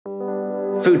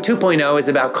Food 2.0 is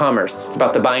about commerce. It's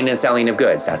about the buying and selling of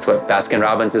goods. That's what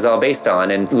Baskin-Robbins is all based on.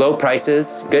 And low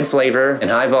prices, good flavor, and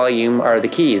high volume are the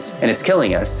keys, and it's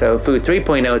killing us. So Food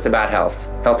 3.0 is about health.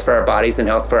 Health for our bodies and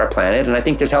health for our planet, and I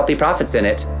think there's healthy profits in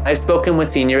it. I've spoken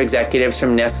with senior executives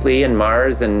from Nestle and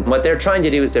Mars, and what they're trying to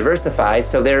do is diversify,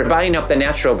 so they're buying up the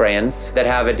natural brands that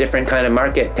have a different kind of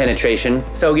market penetration.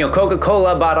 So,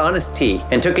 Coca-Cola bought Honest Tea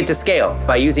and took it to scale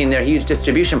by using their huge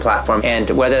distribution platform, and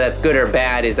whether that's good or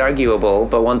bad is arguable,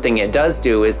 but one thing it does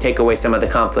do is take away some of the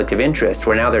conflict of interest,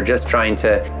 where now they're just trying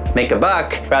to make a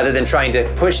buck rather than trying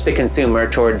to push the consumer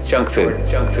towards junk food.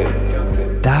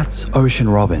 That's Ocean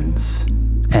Robbins.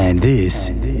 And this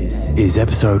is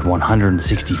episode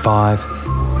 165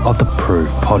 of the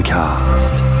Proof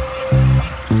Podcast.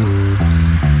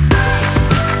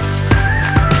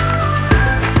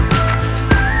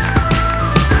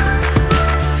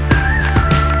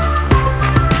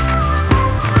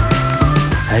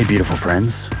 Hey beautiful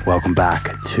friends, welcome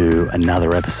back to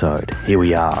another episode. Here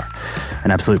we are.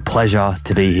 An absolute pleasure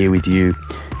to be here with you.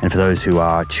 And for those who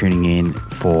are tuning in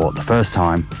for the first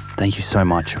time, thank you so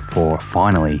much for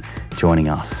finally joining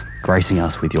us, gracing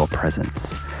us with your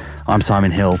presence. I'm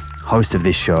Simon Hill, host of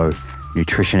this show,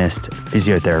 nutritionist,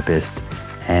 physiotherapist,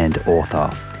 and author.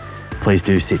 Please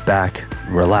do sit back,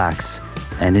 relax,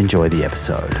 and enjoy the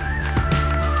episode.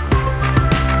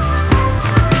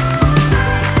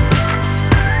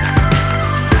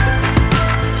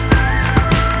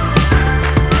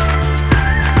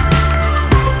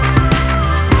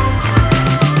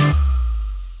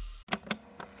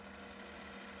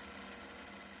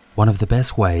 One of the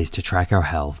best ways to track our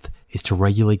health is to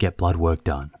regularly get blood work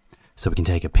done, so we can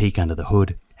take a peek under the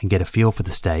hood and get a feel for the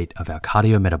state of our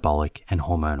cardiometabolic and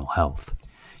hormonal health.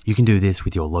 You can do this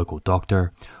with your local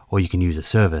doctor, or you can use a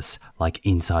service like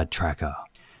Inside Tracker.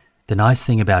 The nice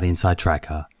thing about Inside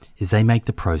Tracker is they make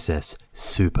the process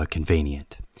super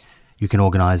convenient. You can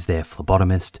organize their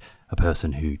phlebotomist, a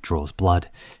person who draws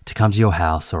blood, to come to your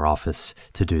house or office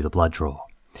to do the blood draw.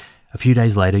 A few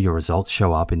days later, your results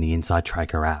show up in the Inside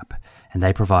Tracker app, and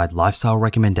they provide lifestyle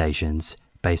recommendations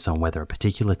based on whether a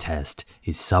particular test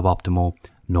is suboptimal,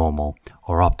 normal,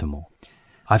 or optimal.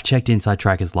 I've checked Inside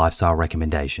Tracker's lifestyle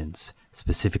recommendations,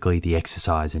 specifically the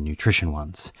exercise and nutrition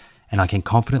ones, and I can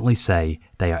confidently say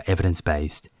they are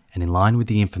evidence-based and in line with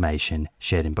the information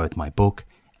shared in both my book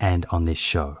and on this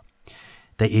show.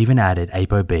 They even added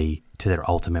ApoB to their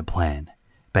ultimate plan,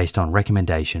 based on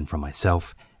recommendation from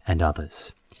myself and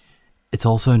others. It's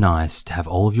also nice to have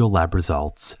all of your lab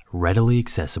results readily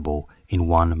accessible in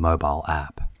one mobile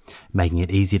app, making it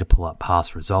easy to pull up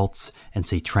past results and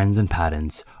see trends and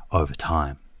patterns over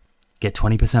time. Get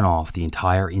 20% off the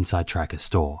entire Inside Tracker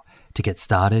store. To get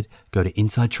started, go to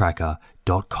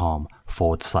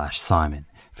insidetracker.com/Simon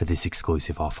for this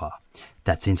exclusive offer.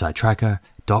 That's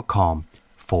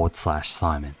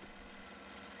insidetracker.com/Simon.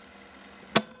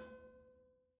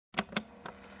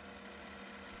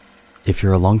 If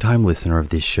you're a long-time listener of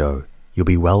this show, you'll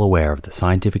be well aware of the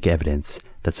scientific evidence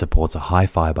that supports a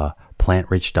high-fiber,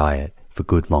 plant-rich diet for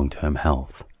good long-term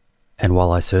health. And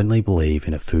while I certainly believe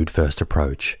in a food-first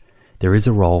approach, there is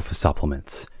a role for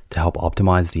supplements to help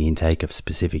optimize the intake of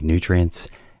specific nutrients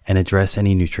and address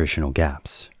any nutritional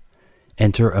gaps.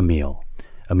 Enter Emil.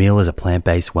 Emil is a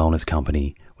plant-based wellness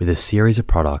company with a series of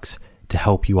products to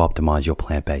help you optimize your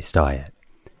plant-based diet.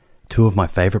 Two of my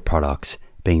favorite products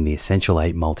being the Essential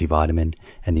 8 multivitamin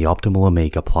and the Optimal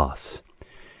Omega Plus.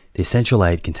 The Essential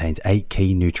 8 contains 8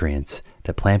 key nutrients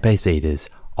that plant-based eaters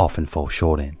often fall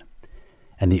short in.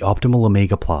 And the Optimal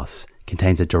Omega Plus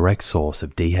contains a direct source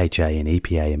of DHA and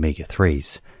EPA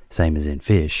omega-3s, same as in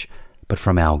fish, but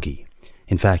from algae.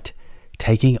 In fact,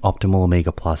 taking Optimal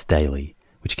Omega Plus daily,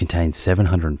 which contains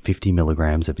 750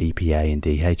 milligrams of EPA and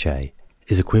DHA,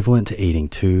 is equivalent to eating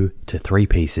 2 to 3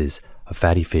 pieces of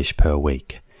fatty fish per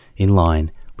week, in line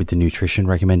with the nutrition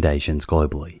recommendations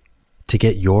globally. To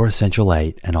get your Essential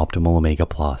 8 and Optimal Omega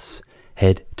Plus,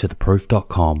 head to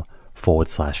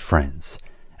theproof.com/friends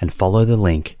and follow the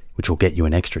link, which will get you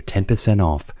an extra 10%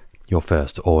 off your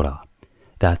first order.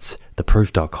 That's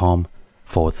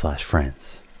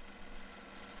theproof.com/friends.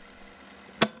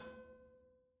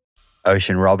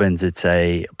 Ocean Robbins, it's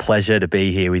a pleasure to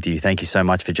be here with you. Thank you so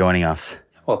much for joining us.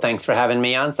 Well, thanks for having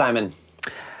me on, Simon.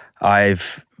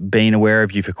 I've been aware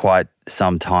of you for quite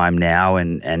some time now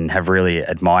and have really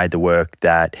admired the work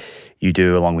that you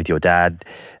do along with your dad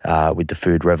with the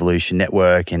Food Revolution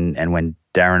Network. And when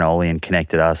Darren Olean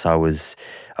connected us, I was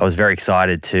very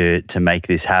excited to make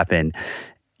this happen.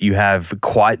 You have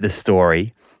quite the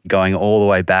story going all the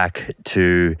way back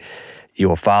to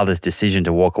your father's decision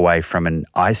to walk away from an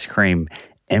ice cream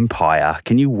empire.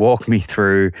 Can you walk me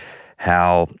through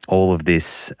how all of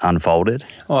this unfolded?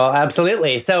 Well,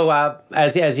 absolutely. So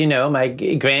as you know, my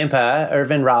grandpa,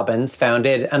 Irvin Robbins,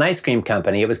 founded an ice cream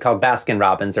company. It was called Baskin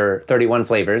Robbins, or 31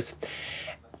 Flavors.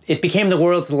 It became the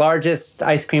world's largest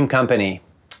ice cream company.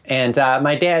 And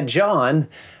my dad, John,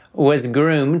 was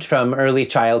groomed from early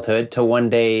childhood to one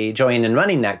day join in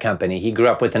running that company. He grew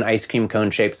up with an ice cream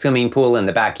cone-shaped swimming pool in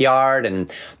the backyard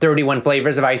and 31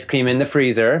 flavors of ice cream in the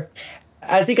freezer.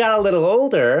 As he got a little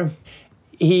older,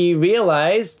 he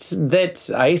realized that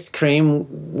ice cream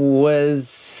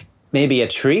was maybe a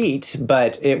treat,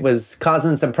 but it was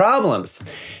causing some problems.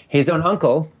 His own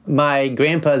uncle, my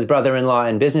grandpa's brother-in-law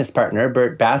and business partner,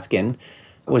 Bert Baskin,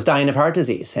 was dying of heart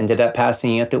disease, ended up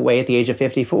passing away at the age of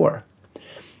 54.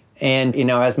 And,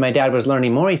 as my dad was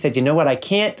learning more, he said, you know what, I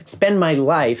can't spend my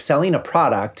life selling a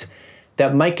product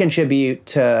that might contribute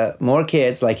to more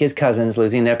kids like his cousins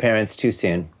losing their parents too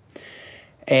soon.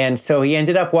 And so he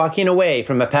ended up walking away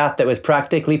from a path that was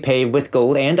practically paved with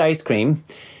gold and ice cream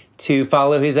to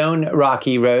follow his own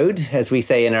rocky road, as we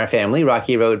say in our family,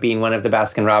 rocky road being one of the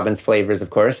Baskin-Robbins flavors,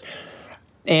 of course.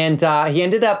 And he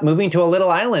ended up moving to a little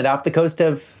island off the coast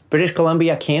of British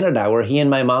Columbia, Canada, where he and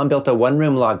my mom built a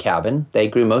one-room log cabin. They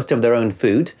grew most of their own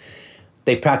food.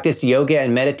 They practiced yoga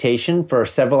and meditation for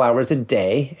several hours a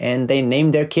day, and they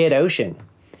named their kid Ocean.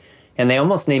 And they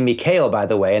almost named me Kale, by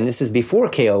the way, and this is before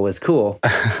Kale was cool.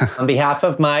 On behalf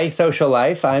of my social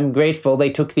life, I'm grateful they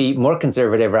took the more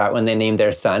conservative route when they named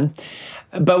their son.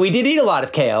 But we did eat a lot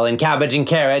of kale and cabbage and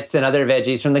carrots and other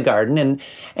veggies from the garden.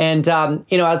 And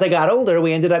as I got older,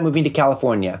 we ended up moving to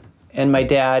California. And my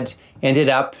dad ended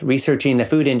up researching the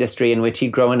food industry in which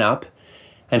he'd grown up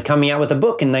and coming out with a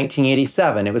book in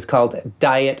 1987. It was called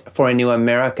Diet for a New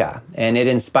America. And it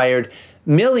inspired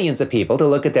millions of people to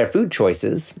look at their food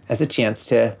choices as a chance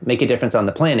to make a difference on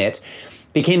the planet.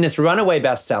 Became this runaway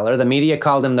bestseller. The media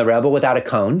called him the rebel without a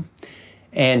cone.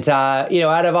 And,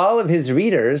 out of all of his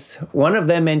readers, one of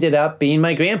them ended up being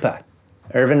my grandpa,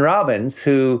 Irvin Robbins,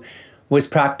 who was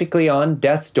practically on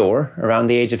death's door around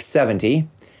the age of 70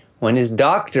 when his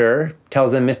doctor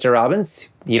tells him, Mr. Robbins,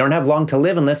 you don't have long to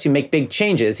live unless you make big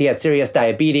changes. He had serious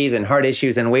diabetes and heart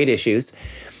issues and weight issues.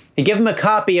 He gave him a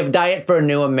copy of Diet for a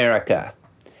New America.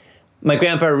 My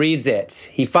grandpa reads it.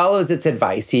 He follows its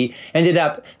advice. He ended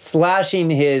up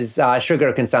slashing his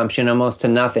sugar consumption almost to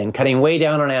nothing, cutting way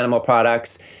down on animal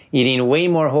products, eating way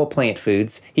more whole plant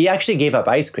foods. He actually gave up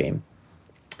ice cream.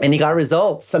 And he got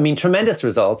results. Tremendous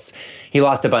results. He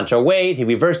lost a bunch of weight. He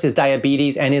reversed his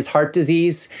diabetes and his heart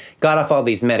disease, got off all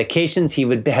these medications he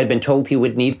had been told he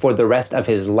would need for the rest of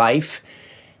his life.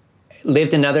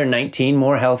 Lived another 19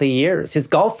 more healthy years. His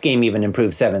golf game even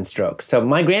improved 7 strokes. So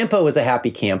my grandpa was a happy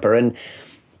camper. And,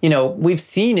 we've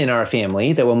seen in our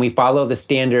family that when we follow the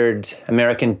standard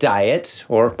American diet,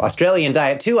 or Australian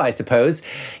diet too, I suppose,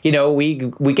 we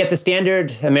get the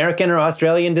standard American or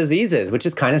Australian diseases, which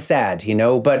is kind of sad,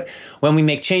 but when we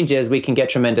make changes, we can get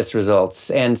tremendous results.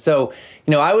 And so,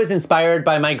 I was inspired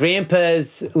by my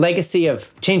grandpa's legacy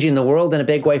of changing the world in a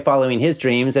big way, following his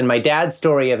dreams, and my dad's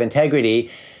story of integrity.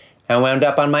 I wound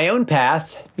up on my own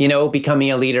path,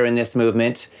 becoming a leader in this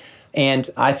movement. And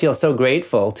I feel so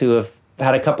grateful to have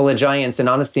had a couple of giants. And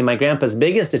honestly, my grandpa's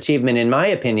biggest achievement, in my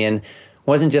opinion,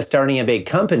 wasn't just starting a big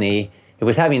company. It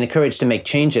was having the courage to make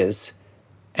changes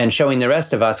and showing the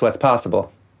rest of us what's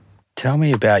possible. Tell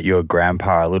me about your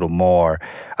grandpa a little more.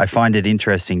 I find it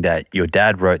interesting that your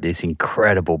dad wrote this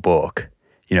incredible book.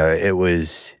 It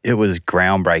was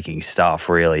groundbreaking stuff,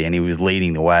 really, and he was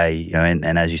leading the way,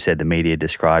 and as you said, the media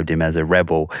described him as a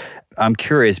rebel. I'm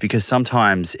curious because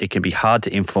sometimes it can be hard to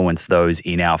influence those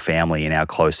in our family, in our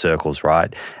close circles,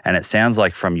 right? And it sounds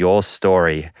like from your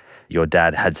story, your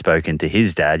dad had spoken to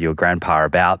his dad, your grandpa,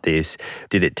 about this.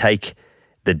 Did it take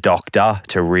the doctor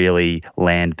to really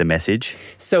land the message?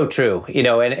 So true,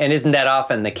 and isn't that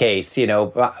often the case,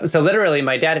 So literally,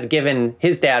 my dad had given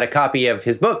his dad a copy of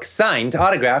his book, signed,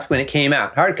 autographed, when it came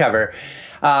out, hardcover.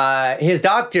 His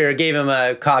doctor gave him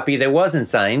a copy that wasn't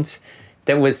signed,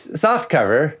 that was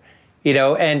softcover,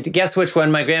 and guess which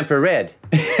one my grandpa read?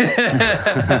 Not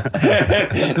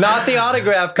the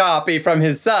autograph copy from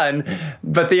his son,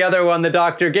 but the other one the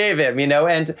doctor gave him,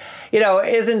 and,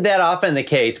 isn't that often the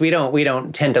case? We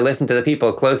don't tend to listen to the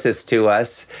people closest to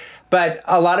us, but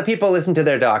a lot of people listen to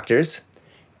their doctors.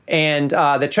 And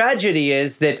the tragedy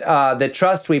is that the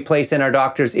trust we place in our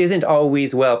doctors isn't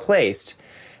always well placed.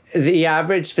 The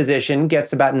average physician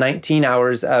gets about 19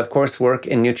 hours of coursework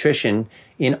in nutrition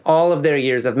in all of their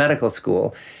years of medical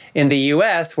school. In the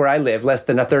US, where I live, less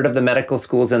than a third of the medical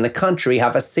schools in the country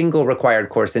have a single required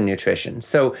course in nutrition.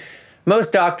 So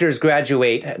most doctors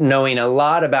graduate knowing a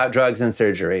lot about drugs and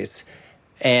surgeries.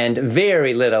 and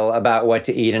very little about what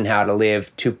to eat and how to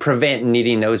live to prevent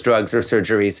needing those drugs or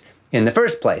surgeries in the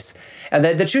first place. And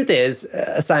the truth is,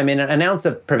 Simon, an ounce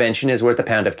of prevention is worth a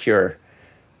pound of cure,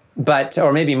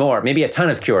 or maybe more, maybe a ton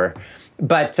of cure.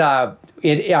 But our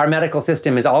medical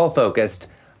system is all focused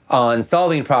on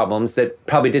solving problems that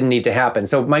probably didn't need to happen.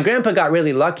 So my grandpa got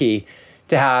really lucky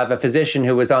to have a physician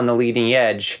who was on the leading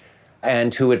edge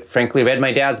and who had frankly read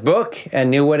my dad's book and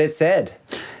knew what it said.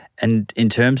 And in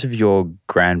terms of your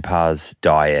grandpa's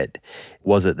diet,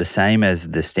 was it the same as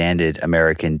the standard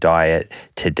American diet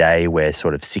today where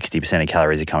sort of 60% of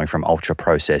calories are coming from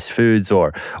ultra-processed foods?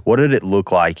 Or what did it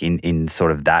look like in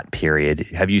sort of that period?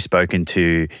 Have you spoken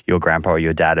to your grandpa or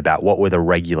your dad about what were the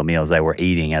regular meals they were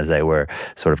eating as they were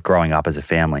sort of growing up as a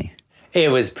family? It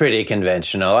was pretty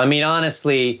conventional. I mean,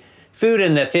 honestly, food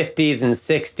in the 50s and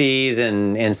 60s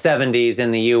and 70s in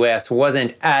the US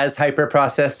wasn't as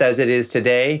hyper-processed as it is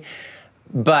today,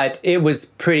 but it was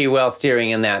pretty well steering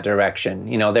in that direction.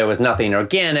 You know, there was nothing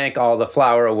organic. All the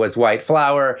flour was white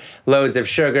flour, loads of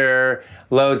sugar,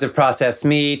 loads of processed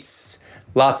meats,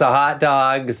 lots of hot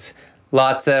dogs,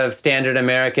 lots of standard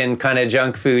American kind of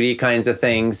junk foody kinds of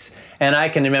things. And I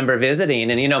can remember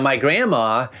visiting, and, you know, my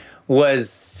grandma was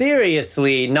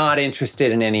seriously not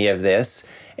interested in any of this.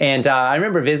 And I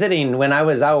remember visiting when I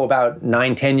was about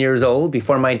 9, 10 years old,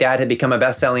 before my dad had become a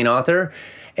best-selling author.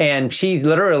 And she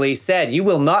literally said, "You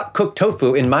will not cook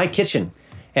tofu in my kitchen."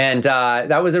 And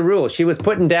that was a rule. She was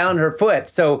putting down her foot.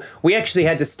 So we actually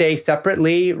had to stay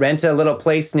separately, rent a little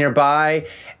place nearby,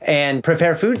 and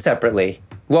prepare food separately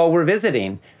while we're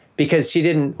visiting, because she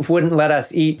wouldn't let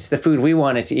us eat the food we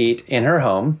wanted to eat in her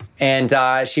home. And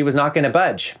she was not going to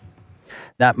budge.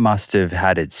 That must have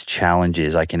had its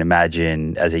challenges. I can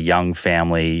imagine as a young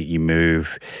family, you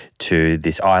move to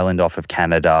this island off of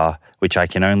Canada, which I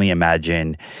can only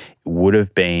imagine would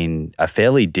have been a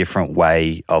fairly different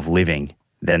way of living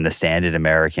than the standard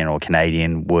American or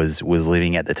Canadian was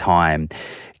living at the time.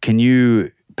 Can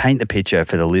you paint the picture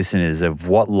for the listeners of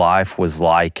what life was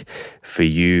like for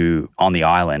you on the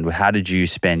island? How did you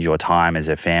spend your time as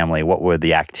a family? What were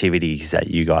the activities that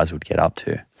you guys would get up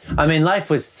to? I mean,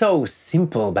 life was so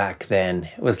simple back then.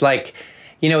 It was like,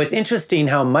 you know, it's interesting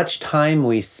how much time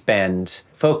we spend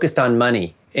focused on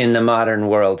money in the modern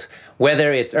world,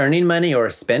 whether it's earning money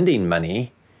or spending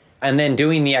money, and then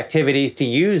doing the activities to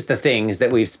use the things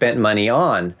that we've spent money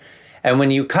on. And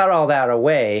when you cut all that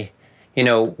away, you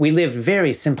know, we lived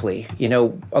very simply, you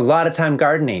know, a lot of time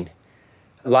gardening,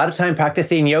 a lot of time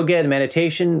practicing yoga and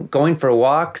meditation, going for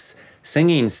walks,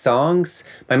 singing songs.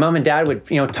 My mom and dad would,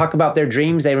 you know, talk about their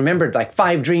dreams. They remembered like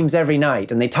 5 dreams every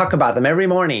night, and they talk about them every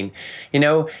morning, you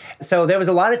know. So there was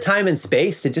a lot of time and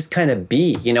space to just kind of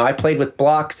be. You know, I played with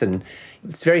blocks and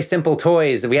it's very simple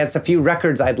toys. We had a few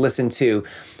records I'd listen to,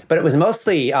 but it was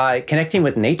mostly connecting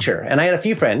with nature. And I had a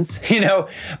few friends, you know,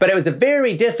 but it was a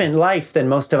very different life than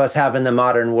most of us have in the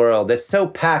modern world. It's so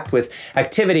packed with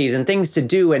activities and things to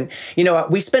do. And, you know,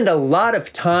 we spend a lot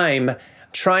of time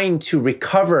trying to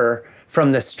recover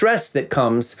from the stress that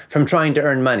comes from trying to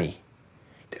earn money.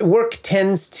 Work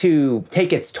tends to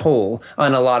take its toll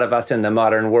on a lot of us in the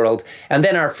modern world. And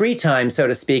then our free time, so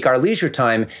to speak, our leisure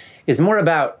time, is more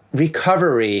about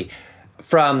recovery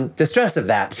from the stress of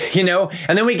that, you know?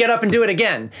 And then we get up and do it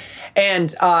again.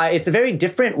 And it's very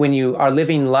different when you are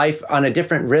living life on a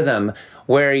different rhythm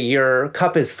where your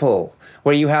cup is full,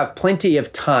 where you have plenty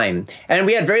of time. And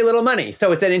we had very little money,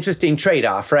 so it's an interesting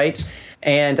trade-off, right?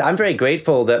 And I'm very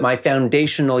grateful that my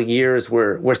foundational years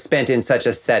were spent in such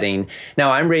a setting.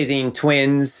 Now, I'm raising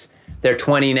twins. They're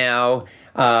 20 now.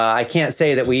 I can't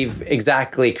say that we've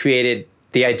exactly created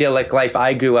the idyllic life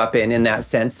I grew up in that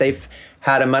sense. They've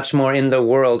had a much more in the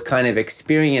world kind of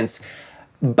experience.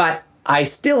 But I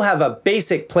still have a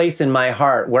basic place in my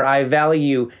heart where I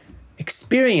value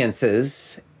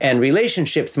experiences and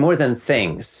relationships more than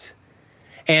things.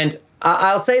 And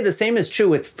I'll say the same is true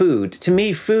with food. To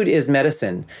me, food is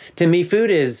medicine. To me,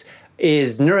 food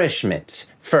is nourishment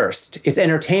first. It's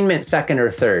entertainment second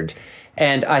or third.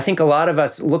 And I think a lot of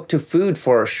us look to food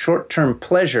for short-term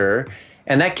pleasure,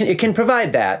 and it can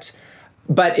provide that.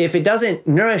 But if it doesn't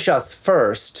nourish us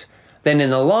first, then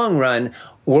in the long run,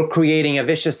 we're creating a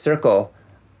vicious circle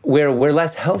where we're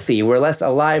less healthy, we're less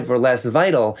alive, we're less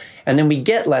vital, and then we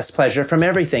get less pleasure from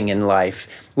everything in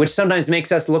life, which sometimes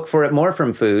makes us look for it more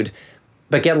from food,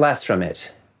 but get less from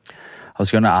it. I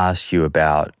was going to ask you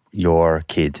about your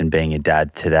kids and being a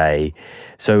dad today.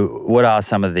 So what are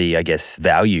some of the, I guess,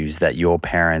 values that your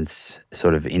parents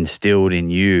sort of instilled in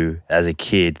you as a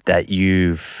kid that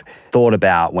you've thought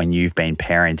about when you've been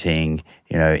parenting,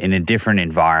 you know, in a different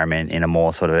environment, in a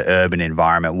more sort of urban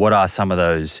environment? What are some of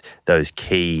those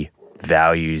key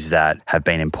values that have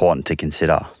been important to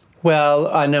consider?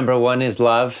 Well, number one is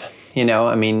love.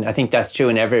 I think that's true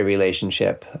in every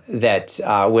relationship, that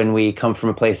when we come from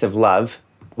a place of love,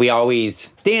 we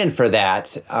always stand for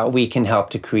that. We can help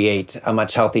to create a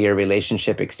much healthier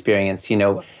relationship experience.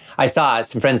 I saw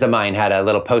some friends of mine had a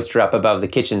little poster up above the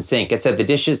kitchen sink. It said, "The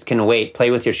dishes can wait,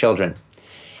 play with your children."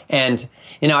 And,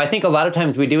 I think a lot of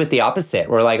times we do it the opposite.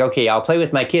 We're like, okay, I'll play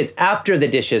with my kids after the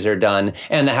dishes are done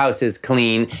and the house is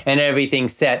clean and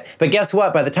everything's set. But guess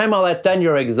what? By the time all that's done,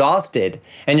 you're exhausted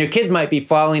and your kids might be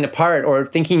falling apart or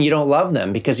thinking you don't love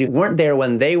them because you weren't there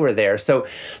when they were there. So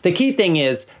the key thing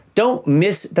is, don't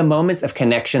miss the moments of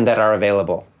connection that are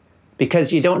available,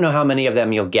 because you don't know how many of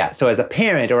them you'll get. So as a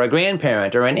parent or a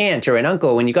grandparent or an aunt or an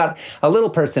uncle, when you got a little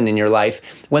person in your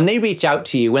life, when they reach out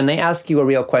to you, when they ask you a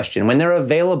real question, when they're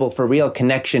available for real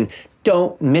connection,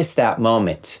 don't miss that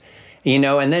moment.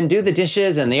 And then do the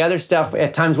dishes and the other stuff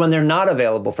at times when they're not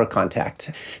available for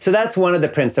contact. So that's one of the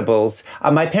principles.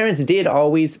 My parents did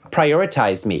always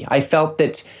prioritize me. I felt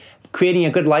that creating a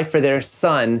good life for their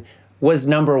son was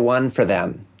number one for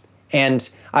them. And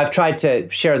I've tried to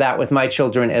share that with my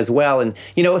children as well. And,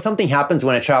 something happens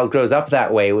when a child grows up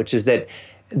that way, which is that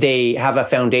they have a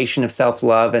foundation of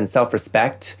self-love and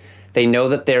self-respect. They know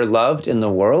that they're loved in the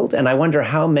world. And I wonder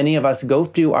how many of us go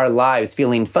through our lives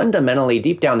feeling fundamentally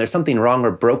deep down there's something wrong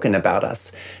or broken about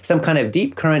us. Some kind of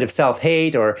deep current of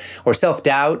self-hate or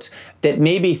self-doubt that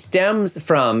maybe stems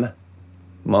from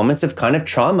moments of kind of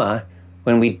trauma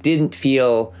when we didn't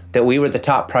feel that we were the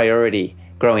top priority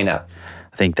growing up.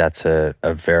 I think that's a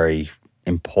very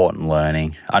important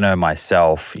learning. I know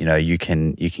myself, you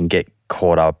can get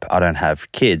caught up. I don't have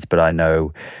kids, but I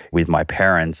know with my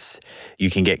parents, you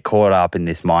can get caught up in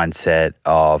this mindset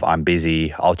of, I'm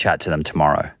busy, I'll chat to them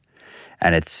tomorrow.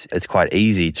 And it's quite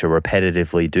easy to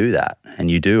repetitively do that.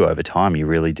 And you do over time, you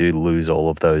really do lose all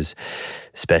of those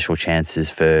special chances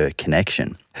for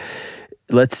connection.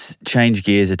 Let's change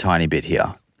gears a tiny bit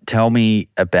here. Tell me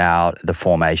about the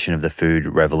formation of the Food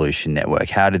Revolution Network.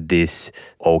 How did this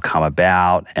all come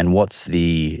about? And what's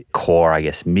the core,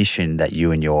 mission that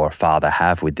you and your father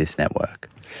have with this network?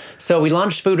 So we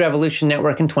launched Food Revolution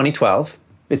Network in 2012.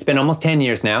 It's been almost 10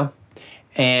 years now.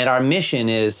 And our mission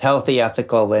is healthy,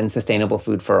 ethical, and sustainable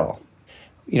food for all.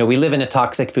 We live in a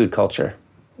toxic food culture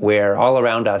where all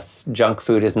around us, junk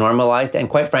food is normalized. And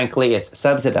quite frankly, it's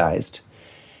subsidized.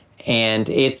 And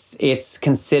it's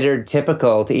considered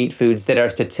typical to eat foods that are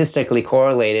statistically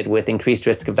correlated with increased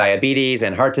risk of diabetes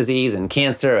and heart disease and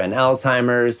cancer and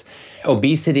Alzheimer's,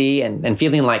 obesity, and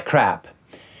feeling like crap.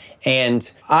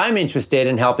 And I'm interested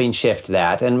in helping shift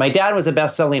that. And my dad was a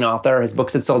best-selling author. His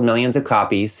books had sold millions of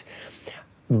copies.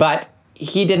 But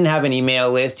he didn't have an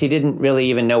email list. He didn't really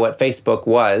even know what Facebook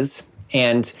was.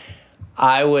 And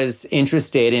I was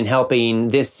interested in helping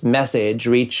this message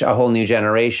reach a whole new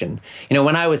generation.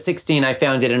 When I was 16, I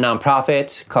founded a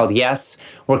nonprofit called Yes,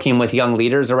 working with young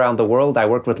leaders around the world. I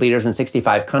worked with leaders in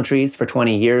 65 countries for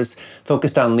 20 years,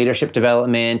 focused on leadership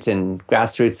development and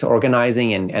grassroots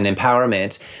organizing and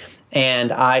empowerment.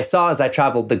 And I saw as I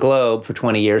traveled the globe for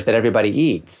 20 years that everybody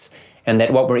eats, and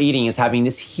that what we're eating is having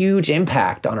this huge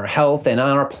impact on our health and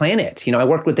on our planet. I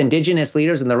worked with indigenous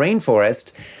leaders in the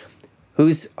rainforest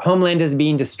whose homeland is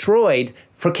being destroyed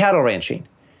for cattle ranching.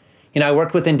 I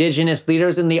worked with indigenous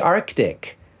leaders in the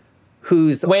Arctic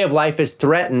whose way of life is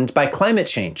threatened by climate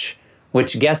change,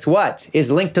 which, guess what,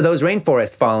 is linked to those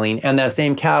rainforests falling and the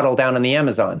same cattle down in the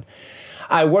Amazon.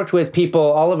 I worked with people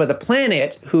all over the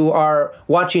planet who are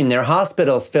watching their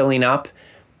hospitals filling up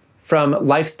from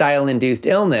lifestyle-induced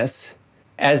illness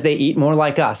as they eat more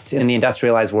like us in the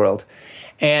industrialized world.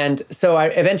 And so I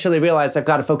eventually realized I've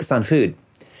got to focus on food.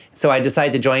 So I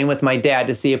decided to join with my dad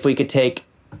to see if we could take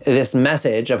this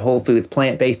message of whole foods,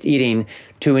 plant-based eating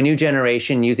to a new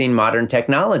generation using modern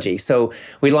technology. So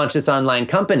we launched this online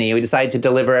company. We decided to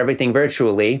deliver everything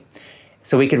virtually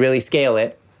so we could really scale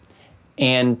it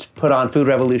and put on Food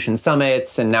Revolution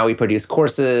summits. And now we produce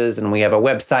courses and we have a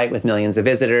website with millions of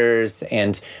visitors.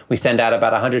 And we send out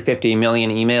about 150 million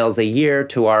emails a year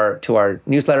to our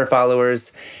newsletter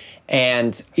followers.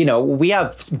 And, we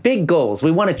have big goals.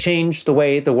 We want to change the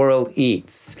way the world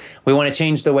eats. We want to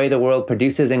change the way the world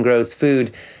produces and grows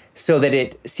food so that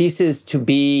it ceases to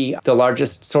be the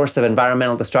largest source of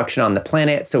environmental destruction on the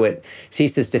planet, so it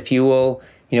ceases to fuel,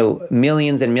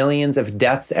 millions and millions of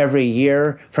deaths every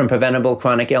year from preventable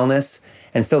chronic illness,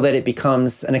 and so that it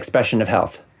becomes an expression of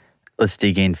health. let's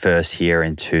dig in first here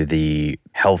into the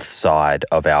health side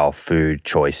of our food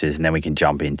choices, and then we can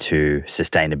jump into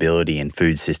sustainability and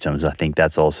food systems. I think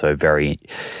that's also very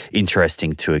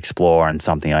interesting to explore and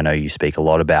something I know you speak a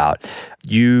lot about.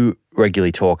 You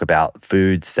regularly talk about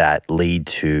foods that lead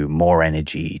to more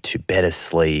energy, to better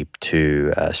sleep,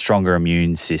 to a stronger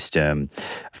immune system,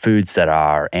 foods that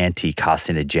are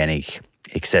anti-carcinogenic,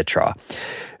 etc.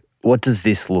 What does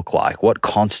this look like? What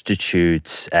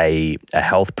constitutes a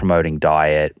health-promoting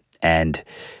diet? And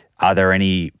are there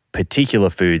any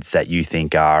particular foods that you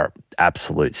think are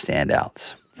absolute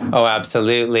standouts? Oh,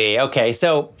 absolutely. Okay,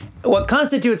 so what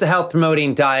constitutes a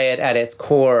health-promoting diet at its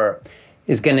core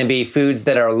is going to be foods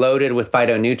that are loaded with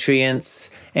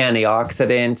phytonutrients,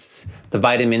 antioxidants, the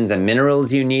vitamins and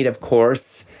minerals you need, of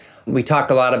course. We talk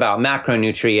a lot about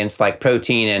macronutrients like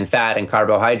protein and fat and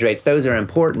carbohydrates. Those are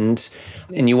important,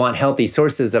 and you want healthy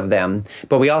sources of them.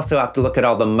 But we also have to look at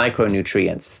all the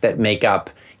micronutrients that make up,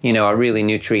 a really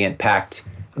nutrient-packed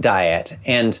diet.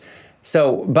 And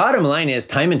so bottom line is,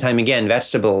 time and time again,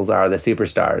 vegetables are the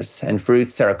superstars and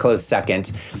fruits are a close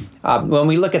second. When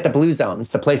we look at the blue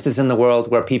zones, the places in the world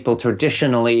where people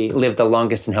traditionally live the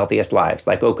longest and healthiest lives,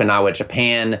 like Okinawa,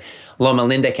 Japan, Loma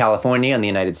Linda, California in the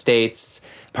United States,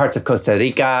 parts of Costa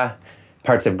Rica,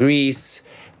 parts of Greece,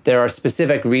 there are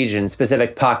specific regions,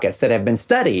 specific pockets that have been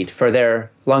studied for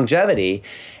their longevity,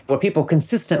 where people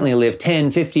consistently live 10,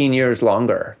 15 years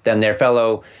longer than their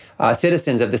fellow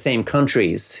citizens of the same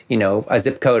countries, a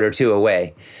zip code or two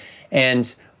away.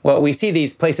 And what we see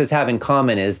these places have in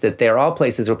common is that they're all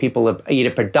places where people eat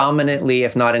a predominantly,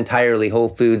 if not entirely, whole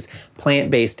foods,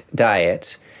 plant-based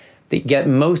diet. They get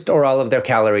most or all of their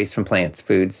calories from plant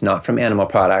foods, not from animal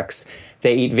products.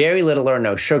 They eat very little or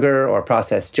no sugar or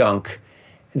processed junk.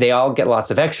 They all get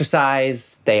lots of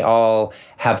exercise. They all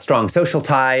have strong social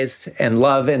ties and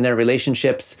love in their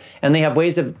relationships. And they have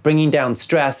ways of bringing down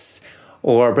stress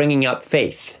or bringing up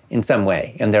faith in some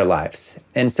way in their lives.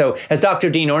 And so, as Dr.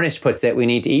 Dean Ornish puts it, we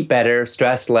need to eat better,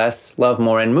 stress less, love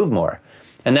more, and move more.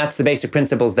 And that's the basic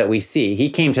principles that we see. He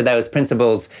came to those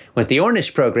principles with the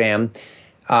Ornish program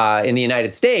in the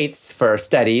United States for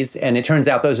studies, and it turns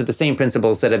out those are the same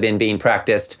principles that have been being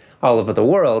practiced all over the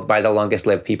world by the longest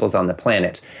lived peoples on the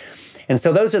planet. And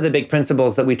so those are the big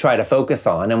principles that we try to focus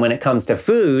on. And when it comes to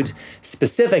food,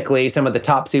 specifically, some of the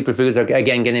top superfoods are,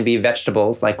 again, going to be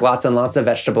vegetables, like lots and lots of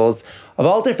vegetables of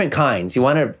all different kinds. You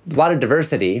want a lot of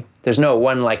diversity. There's no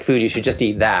one like food, you should just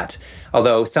eat that.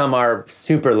 Although some are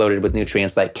super loaded with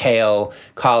nutrients like kale,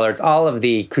 collards, all of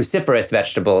the cruciferous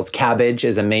vegetables. Cabbage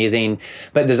is amazing.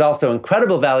 But there's also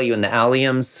incredible value in the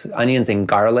alliums. Onions and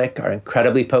garlic are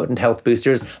incredibly potent health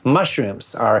boosters.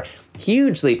 Mushrooms are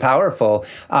hugely powerful.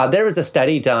 There was a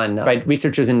study done by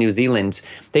researchers in New Zealand.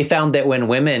 They found that when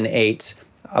women ate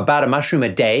about a mushroom a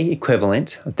day,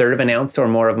 equivalent, a third of an ounce or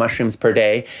more of mushrooms per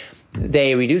day,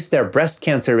 they reduced their breast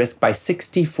cancer risk by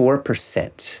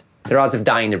 64%. Their odds of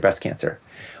dying of breast cancer.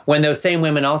 When those same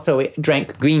women also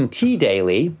drank green tea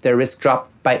daily, their risk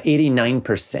dropped by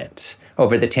 89%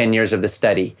 over the 10 years of the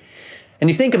study. And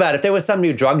you think about it, if there was some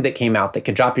new drug that came out that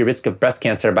could drop your risk of breast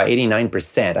cancer by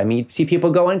 89%, I mean, you see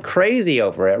people going crazy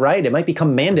over it, right? It might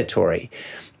become mandatory.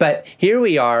 But here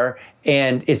we are,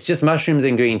 and it's just mushrooms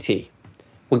and green tea.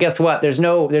 Well, guess what? There's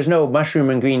no mushroom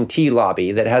and green tea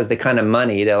lobby that has the kind of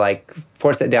money to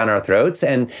force it down our throats.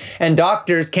 And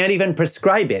doctors can't even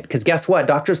prescribe it, because guess what?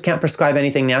 Doctors can't prescribe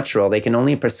anything natural. They can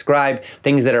only prescribe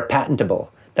things that are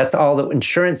patentable. That's all that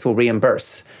insurance will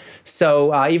reimburse.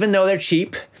 So even though they're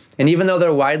cheap, and even though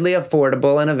they're widely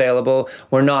affordable and available,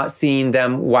 we're not seeing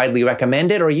them widely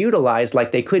recommended or utilized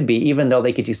like they could be, even though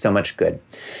they could do so much good.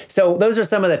 So those are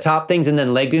some of the top things. And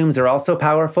then legumes are also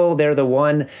powerful. They're the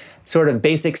one sort of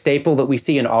basic staple that we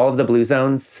see in all of the blue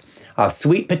zones.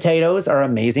 Sweet potatoes are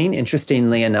amazing,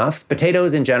 interestingly enough.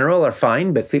 Potatoes in general are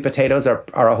fine, but sweet potatoes are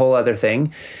a whole other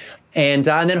thing. And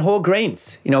then whole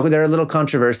grains, they're a little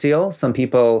controversial. Some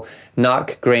people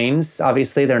knock grains.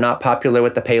 Obviously, they're not popular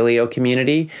with the paleo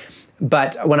community.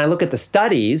 But when I look at the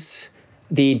studies,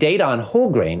 the data on whole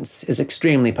grains is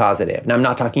extremely positive. Now, I'm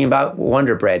not talking about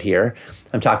Wonder Bread here.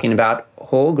 I'm talking about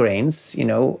whole grains,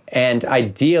 and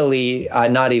ideally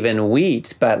not even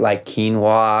wheat, but like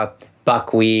quinoa,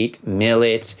 buckwheat,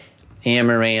 millet,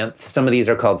 amaranth. Some of these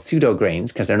are called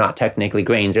pseudo-grains because they're not technically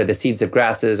grains. They're the seeds of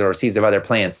grasses or seeds of other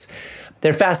plants.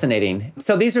 They're fascinating.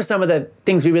 So these are some of the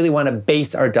things we really want to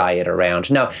base our diet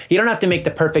around. Now, you don't have to make the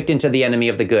perfect into the enemy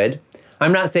of the good.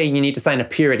 I'm not saying you need to sign a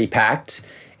purity pact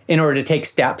in order to take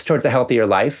steps towards a healthier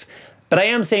life, but I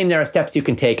am saying there are steps you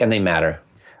can take and they matter.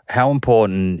 How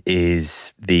important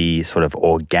is the sort of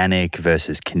organic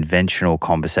versus conventional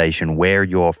conversation, where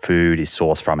your food is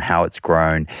sourced from, how it's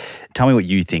grown? Tell me what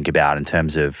you think about in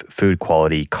terms of food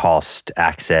quality, cost,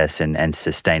 access, and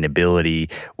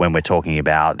sustainability when we're talking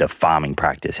about the farming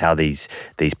practice, how these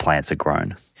plants are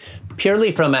grown.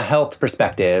 Purely from a health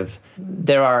perspective,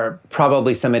 there are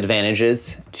probably some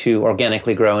advantages to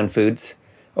organically grown foods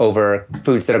over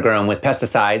foods that are grown with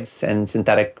pesticides and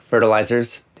synthetic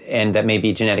fertilizers and that may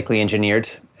be genetically engineered.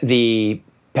 The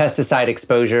pesticide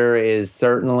exposure is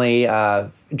certainly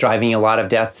driving a lot of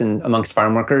deaths amongst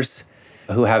farm workers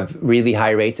who have really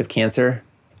high rates of cancer.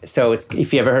 So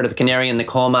if you ever heard of the canary in the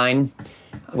coal mine,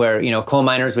 where coal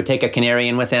miners would take a canary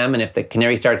in with them, and if the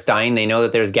canary starts dying, they know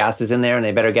that there's gases in there and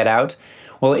they better get out.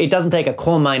 Well, it doesn't take a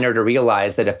coal miner to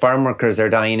realize that if farm workers are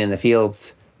dying in the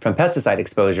fields from pesticide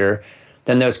exposure,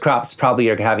 then those crops probably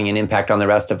are having an impact on the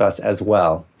rest of us as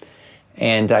well.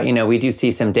 And, we do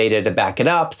see some data to back it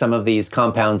up. Some of these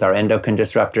compounds are endocrine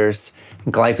disruptors.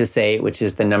 Glyphosate, which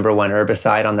is the number one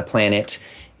herbicide on the planet,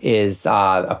 is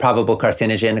a probable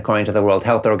carcinogen according to the World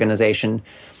Health Organization.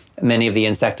 Many of the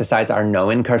insecticides are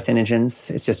known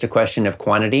carcinogens. It's just a question of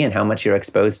quantity and how much you're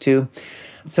exposed to.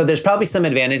 So there's probably some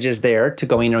advantages there to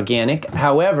going organic.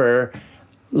 However,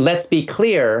 let's be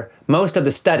clear, most of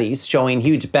the studies showing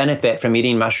huge benefit from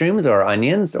eating mushrooms or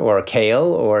onions or kale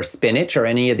or spinach or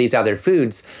any of these other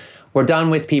foods were done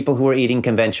with people who were eating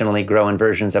conventionally grown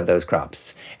versions of those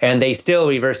crops. And they still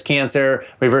reversed cancer,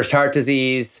 reversed heart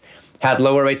disease, had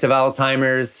lower rates of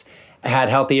Alzheimer's, had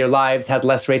healthier lives, had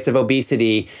less rates of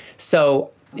obesity. So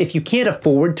if you can't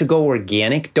afford to go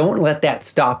organic, don't let that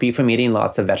stop you from eating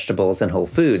lots of vegetables and whole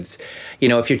foods.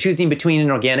 If you're choosing between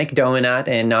an organic donut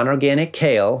and non-organic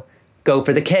kale, go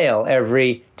for the kale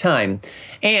every time.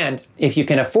 And if you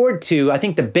can afford to, I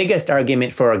think the biggest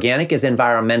argument for organic is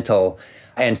environmental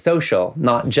and social,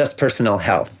 not just personal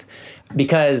health.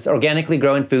 Because organically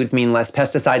grown foods mean less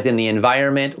pesticides in the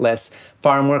environment, less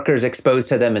farm workers exposed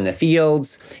to them in the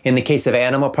fields. In the case of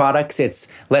animal products, it's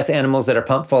less animals that are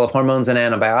pumped full of hormones and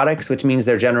antibiotics, which means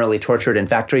they're generally tortured in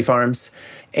factory farms.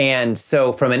 And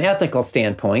so from an ethical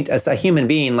standpoint, as a human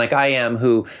being like I am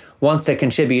who wants to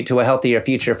contribute to a healthier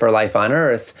future for life on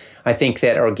Earth, I think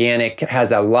that organic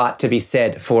has a lot to be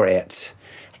said for it.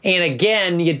 And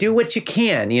again, you do what you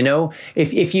can,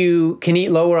 If you can eat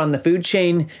lower on the food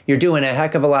chain, you're doing a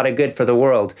heck of a lot of good for the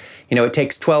world. It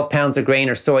takes 12 pounds of grain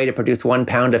or soy to produce 1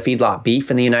 pound of feedlot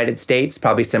beef in the United States,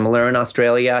 probably similar in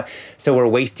Australia. So we're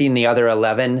wasting the other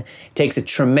 11. It takes a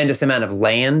tremendous amount of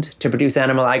land to produce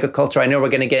animal agriculture. I know we're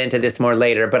going to get into this more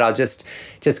later, but I'll just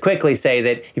quickly say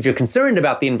that if you're concerned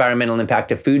about the environmental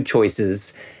impact of food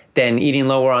choices, then eating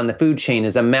lower on the food chain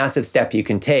is a massive step you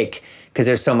can take because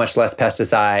there's so much less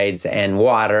pesticides and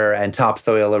water and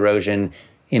topsoil erosion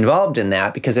involved in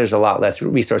that because there's a lot less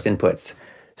resource inputs.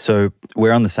 So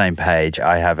we're on the same page.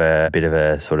 I have a bit of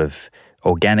a sort of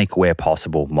organic where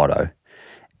possible motto.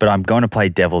 But I'm going to play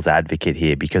devil's advocate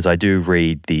here because I do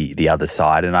read the other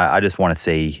side, and I just want to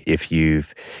see if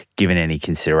you've given any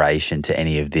consideration to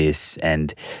any of this,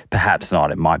 and perhaps not.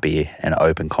 It might be an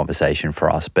open conversation for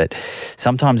us. But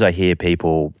sometimes I hear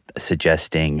people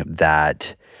suggesting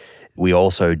that we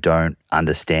also don't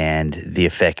understand the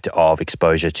effect of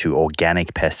exposure to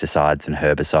organic pesticides and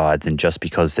herbicides. And just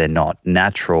because they're not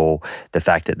natural, the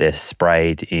fact that they're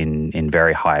sprayed in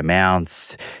very high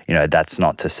amounts, that's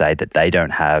not to say that they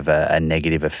don't have a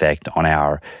negative effect on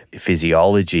our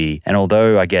physiology. And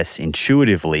although I guess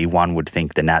intuitively one would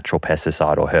think the natural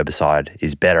pesticide or herbicide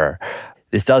is better,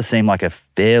 this does seem like a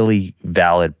fairly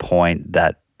valid point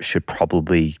that should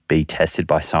probably be tested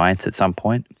by science at some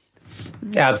point.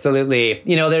 Absolutely.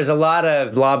 There's a lot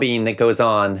of lobbying that goes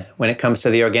on when it comes to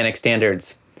the organic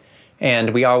standards.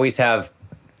 And we always have,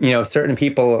 certain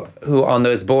people who on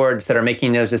those boards that are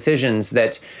making those decisions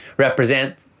that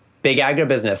represent big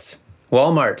agribusiness.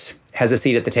 Walmart has a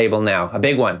seat at the table now, a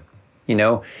big one,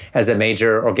 as a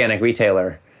major organic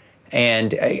retailer.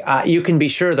 And you can be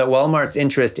sure that Walmart's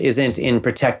interest isn't in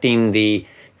protecting the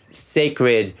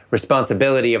sacred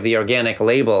responsibility of the organic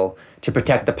label to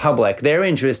protect the public. Their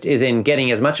interest is in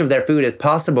getting as much of their food as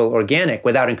possible organic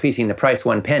without increasing the price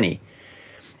 1 penny.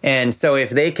 And so if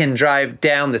they can drive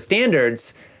down the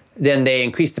standards, then they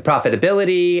increase the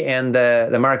profitability and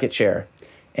the market share.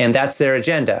 And that's their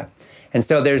agenda. And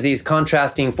so there's these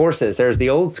contrasting forces. There's the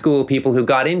old school people who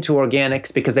got into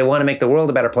organics because they want to make the world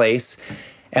a better place.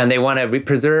 And they want to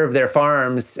preserve their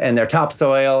farms and their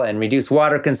topsoil and reduce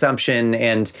water consumption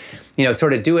and,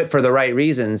 sort of do it for the right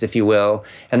reasons, if you will.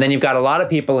 And then you've got a lot of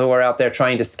people who are out there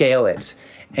trying to scale it.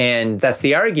 And that's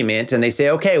the argument. And they say,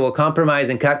 okay, we'll compromise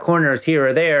and cut corners here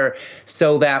or there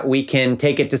so that we can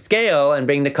take it to scale and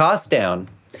bring the cost down.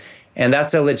 And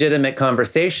that's a legitimate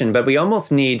conversation, but we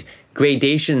almost need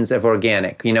gradations of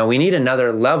organic. We need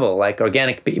another level, like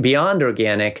organic beyond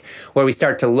organic, where we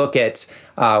start to look at,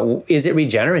 is it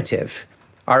regenerative?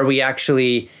 Are we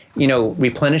actually,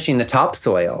 replenishing the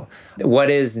topsoil? What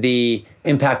is the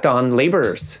impact on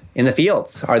laborers in the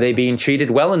fields? Are they being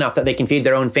treated well enough that they can feed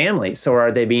their own families? Or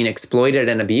are they being exploited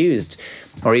and abused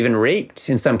or even raped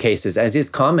in some cases, as is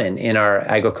common in our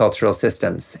agricultural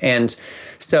systems? And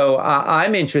so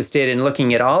I'm interested in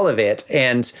looking at all of it.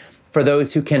 And for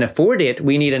those who can afford it,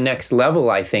 we need a next level,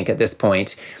 I think, at this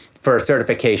point for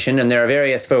certification. And there are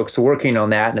various folks working on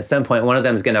that. And at some point, one of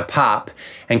them is going to pop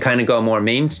and kind of go more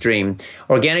mainstream.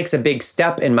 Organic's a big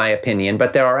step, in my opinion,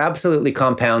 but there are absolutely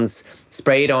compounds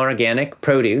sprayed on organic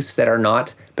produce that are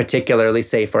not particularly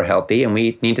safe or healthy, and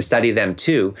we need to study them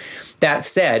too. That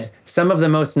said, some of the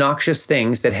most noxious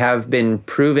things that have been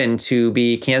proven to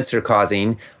be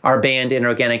cancer-causing are banned in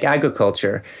organic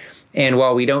agriculture. And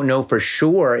while we don't know for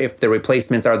sure if the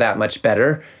replacements are that much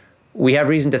better, we have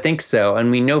reason to think so.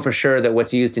 And we know for sure that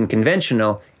what's used in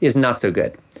conventional is not so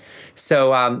good.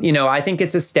 So, I think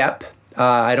it's a step.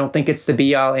 I don't think it's the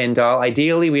be-all, end-all.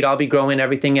 Ideally, we'd all be growing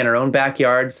everything in our own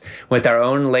backyards with our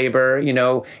own labor,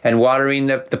 and watering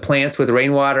the plants with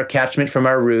rainwater catchment from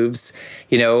our roofs,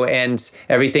 and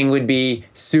everything would be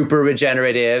super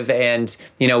regenerative, and,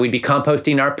 we'd be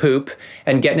composting our poop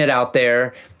and getting it out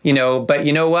there, but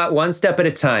you know what? One step at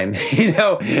a time,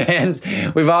 and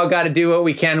we've all got to do what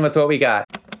we can with what we got.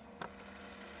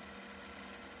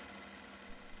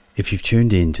 If you've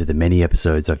tuned in to the many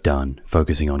episodes I've done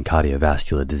focusing on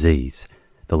cardiovascular disease,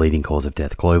 the leading cause of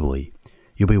death globally,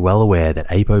 you'll be well aware that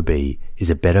ApoB is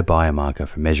a better biomarker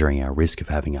for measuring our risk of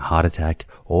having a heart attack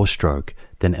or stroke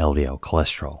than LDL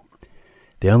cholesterol.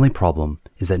 The only problem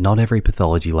is that not every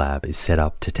pathology lab is set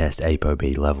up to test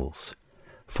ApoB levels.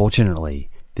 Fortunately,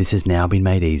 this has now been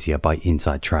made easier by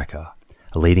Inside Tracker,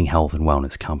 a leading health and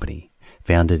wellness company,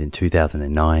 founded in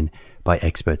 2009 by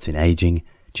experts in aging,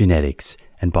 genetics,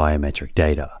 and biometric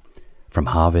data from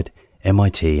Harvard,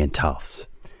 MIT, and Tufts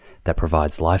that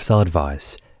provides lifestyle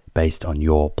advice based on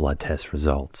your blood test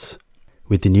results.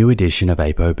 With the new edition of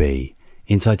ApoB,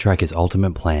 Inside Tracker's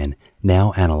ultimate plan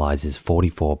now analyzes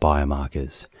 44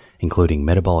 biomarkers, including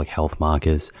metabolic health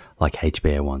markers like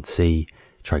HbA1c,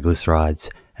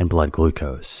 triglycerides, and blood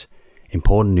glucose,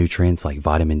 important nutrients like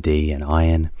vitamin D and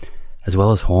iron, as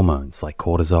well as hormones like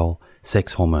cortisol,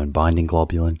 sex hormone binding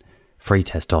globulin, free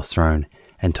testosterone,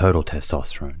 and total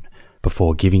testosterone,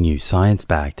 before giving you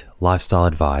science-backed lifestyle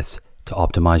advice to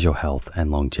optimize your health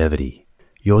and longevity.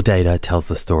 Your data tells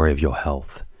the story of your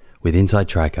health. With Inside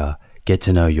Tracker, get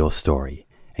to know your story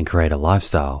and create a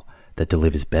lifestyle that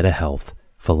delivers better health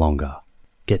for longer.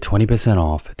 Get 20%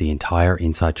 off the entire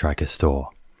Inside Tracker store.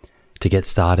 To get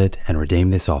started and redeem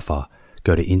this offer,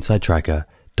 go to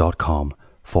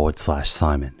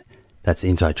insidetracker.com/Simon. That's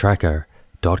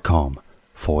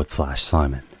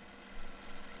insidetracker.com/Simon.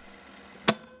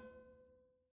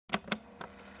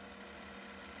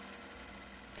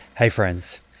 Hey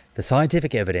friends, the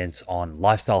scientific evidence on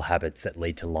lifestyle habits that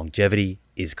lead to longevity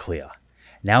is clear.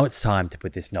 Now it's time to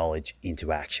put this knowledge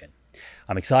into action.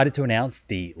 I'm excited to announce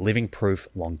the Living Proof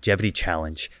Longevity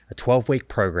Challenge, a 12-week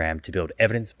program to build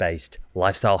evidence-based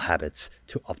lifestyle habits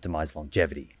to optimize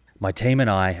longevity. My team and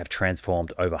I have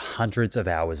transformed over hundreds of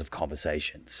hours of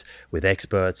conversations with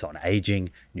experts on aging,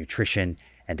 nutrition,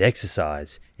 and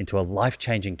exercise into a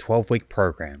life-changing 12-week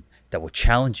program that will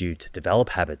challenge you to develop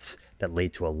habits that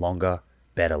lead to a longer,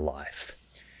 better life.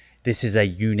 This is a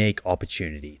unique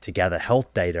opportunity to gather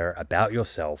health data about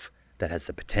yourself that has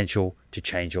the potential to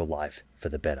change your life for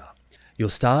the better. You'll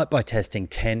start by testing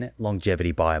 10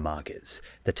 longevity biomarkers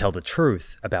that tell the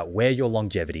truth about where your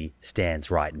longevity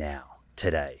stands right now,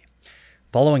 today.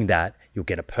 Following that, you'll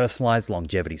get a personalized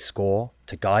longevity score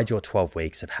to guide your 12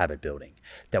 weeks of habit building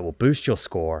that will boost your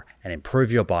score and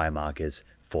improve your biomarkers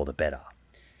for the better.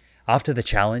 After the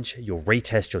challenge, you'll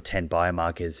retest your 10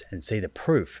 biomarkers and see the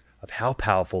proof of how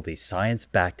powerful these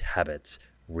science-backed habits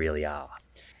really are.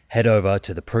 Head over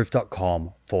to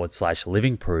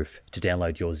theproof.com/livingproof to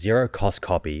download your zero-cost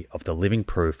copy of the Living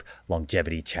Proof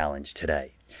Longevity Challenge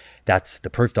today. That's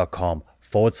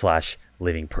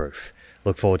theproof.com/livingproof.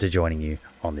 Look forward to joining you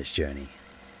on this journey.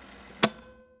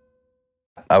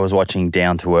 I was watching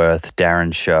Down to Earth,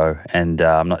 Darren's show, and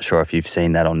I'm not sure if you've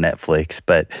seen that on Netflix,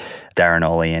 but Darren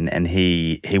Ollie, and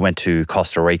he went to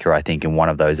Costa Rica, I think, in one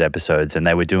of those episodes, and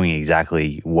they were doing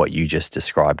exactly what you just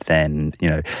described then,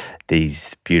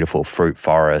 these beautiful fruit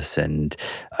forests and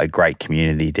a great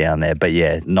community down there. But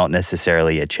yeah, not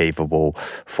necessarily achievable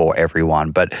for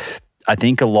everyone. But I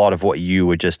think a lot of what you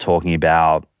were just talking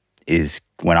about is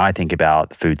when I think about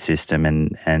the food system,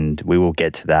 and we will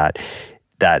get to that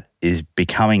is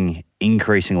becoming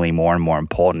increasingly more and more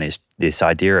important, is this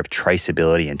idea of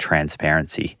traceability and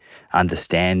transparency,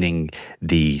 understanding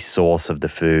the source of the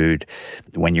food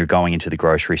when you're going into the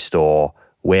grocery store.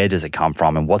 Where does it come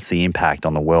from, and what's the impact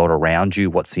on the world around you?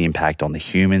 What's the impact on the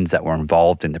humans that were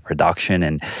involved in the production?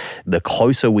 And the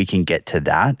closer we can get to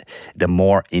that, the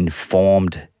more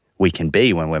informed we can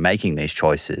be when we're making these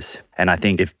choices. And I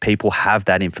think if people have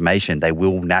that information, they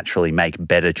will naturally make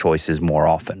better choices more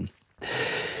often.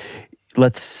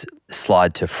 Let's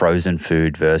slide to frozen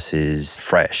food versus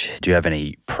fresh. Do you have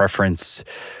any preference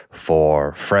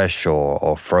for fresh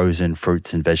or frozen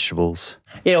fruits and vegetables?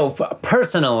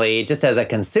 Personally, just as a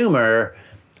consumer,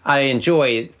 I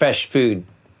enjoy fresh food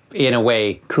in a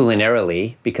way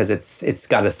culinarily because it's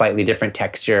got a slightly different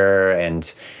texture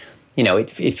and it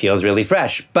feels really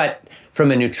fresh. But from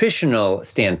a nutritional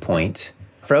standpoint,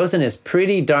 frozen is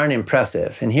pretty darn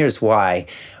impressive. And here's why.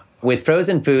 With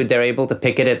frozen food, they're able to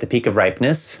pick it at the peak of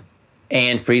ripeness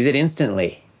and freeze it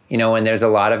instantly. And there's a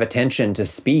lot of attention to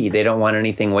speed. They don't want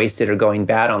anything wasted or going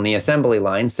bad on the assembly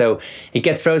line. So it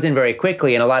gets frozen very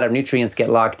quickly, and a lot of nutrients get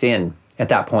locked in at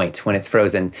that point when it's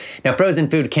frozen. Now, frozen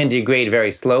food can degrade very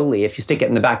slowly. If you stick it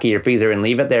in the back of your freezer and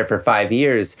leave it there for 5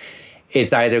 years,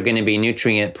 it's either going to be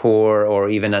nutrient poor or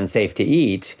even unsafe to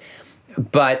eat.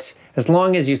 But as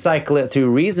long as you cycle it through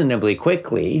reasonably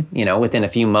quickly, within a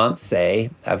few months, say,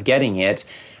 of getting it,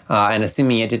 and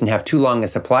assuming it didn't have too long a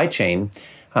supply chain,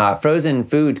 frozen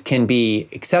food can be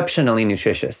exceptionally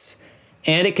nutritious.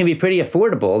 And it can be pretty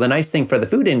affordable. The nice thing for the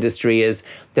food industry is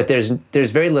that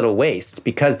there's very little waste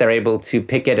because they're able to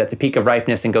pick it at the peak of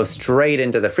ripeness and go straight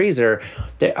into the freezer.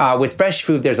 With fresh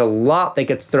food, there's a lot that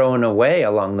gets thrown away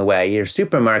along the way. Your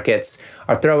supermarkets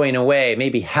are throwing away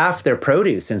maybe half their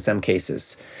produce in some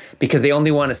cases because they only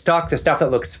want to stock the stuff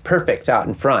that looks perfect out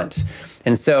in front.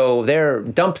 And so their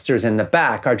dumpsters in the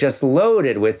back are just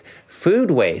loaded with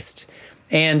food waste.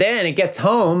 And then it gets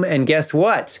home, and guess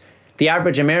what? The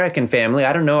average American family,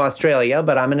 I don't know Australia,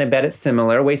 but I'm going to bet it's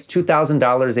similar, wastes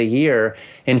 $2,000 a year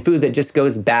in food that just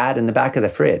goes bad in the back of the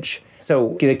fridge.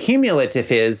 So the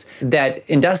cumulative is that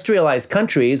industrialized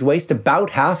countries waste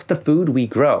about half the food we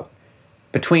grow.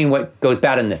 Between what goes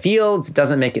bad in the fields,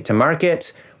 doesn't make it to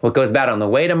market, what goes bad on the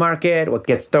way to market, what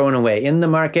gets thrown away in the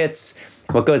markets,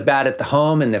 what goes bad at the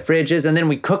home and the fridges, and then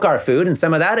we cook our food, and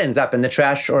some of that ends up in the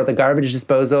trash or the garbage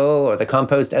disposal or the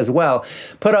compost as well.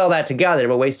 Put all that together,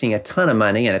 we're wasting a ton of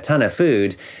money and a ton of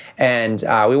food, and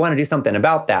we want to do something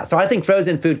about that. So I think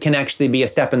frozen food can actually be a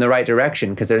step in the right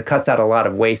direction because it cuts out a lot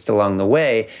of waste along the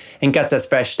way and gets us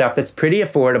fresh stuff that's pretty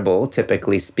affordable,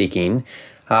 typically speaking,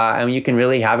 and you can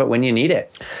really have it when you need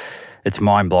it. It's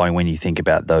mind-blowing when you think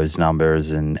about those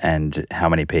numbers and how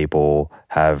many people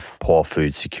have poor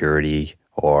food security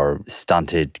or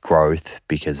stunted growth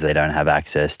because they don't have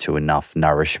access to enough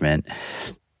nourishment.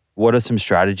 What are some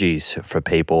strategies for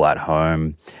people at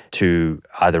home to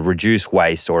either reduce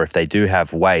waste, or if they do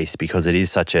have waste, because it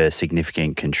is such a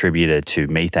significant contributor to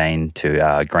methane,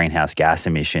 to greenhouse gas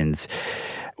emissions,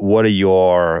 what are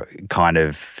your kind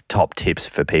of top tips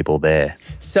for people there?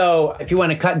 So if you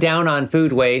want to cut down on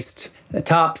food waste, the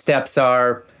top steps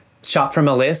are shop from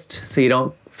a list so you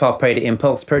don't fall prey to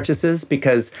impulse purchases,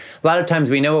 because a lot of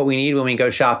times we know what we need when we go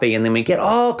shopping, and then we get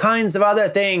all kinds of other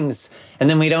things, and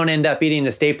then we don't end up eating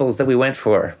the staples that we went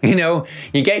for. You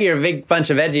get your big bunch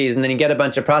of veggies, and then you get a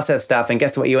bunch of processed stuff, and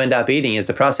guess what you end up eating is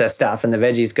the processed stuff, and the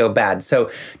veggies go bad. So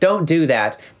don't do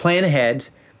that. Plan ahead,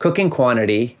 cook in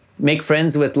quantity, make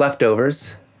friends with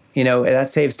leftovers. That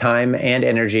saves time and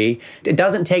energy. It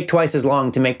doesn't take twice as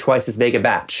long to make twice as big a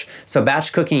batch. So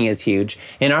batch cooking is huge.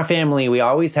 In our family, we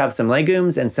always have some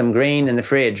legumes and some grain in the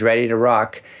fridge ready to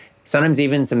rock. Sometimes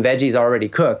even some veggies already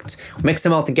cooked. Mix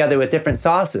them all together with different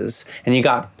sauces, and you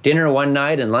got dinner one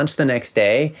night and lunch the next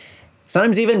day.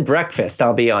 Sometimes even breakfast,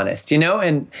 I'll be honest,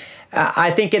 And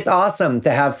I think it's awesome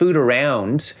to have food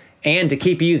around and to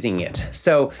keep using it.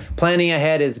 So planning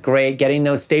ahead is great, getting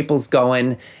those staples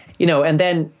going. And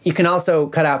then you can also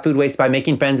cut out food waste by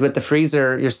making friends with the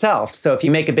freezer yourself. So if you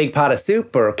make a big pot of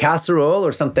soup or casserole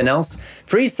or something else,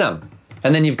 freeze some.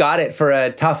 And then you've got it for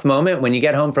a tough moment when you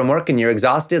get home from work and you're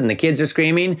exhausted and the kids are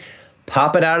screaming.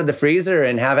 pop it out of the freezer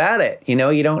and have at it.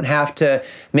 You don't have to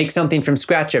make something from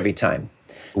scratch every time.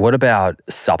 What about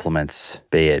supplements,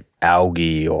 be it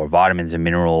algae or vitamins and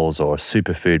minerals or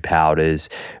superfood powders?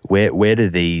 Where do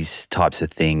these types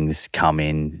of things come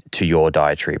in to your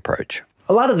dietary approach?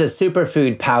 A lot of the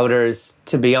superfood powders,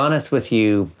 to be honest with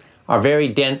you, are very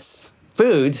dense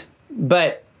food,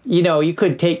 but you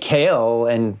could take kale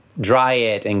and dry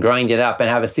it and grind it up and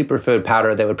have a superfood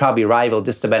powder that would probably rival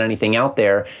just about anything out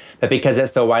there. But because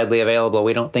it's so widely available,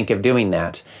 we don't think of doing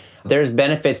that. There's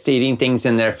benefits to eating things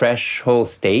in their fresh, whole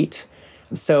state.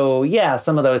 So yeah,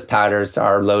 some of those powders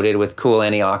are loaded with cool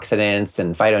antioxidants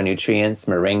and phytonutrients,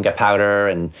 moringa powder,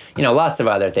 and lots of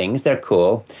other things. They're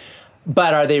cool.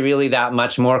 But are they really that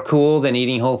much more cool than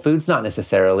eating whole foods? Not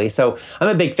necessarily. So I'm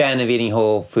a big fan of eating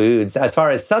whole foods. As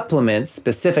far as supplements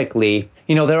specifically,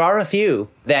 there are a few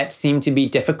that seem to be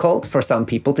difficult for some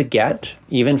people to get,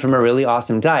 even from a really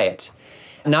awesome diet.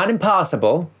 Not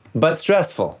impossible, but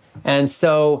stressful. And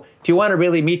so if you want to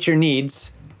really meet your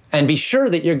needs and be sure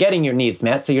that you're getting your needs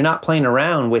met, so you're not playing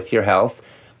around with your health,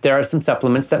 there are some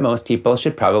supplements that most people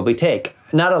should probably take.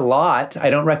 Not a lot. I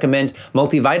don't recommend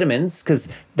multivitamins because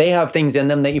they have things in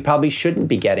them that you probably shouldn't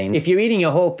be getting. If you're eating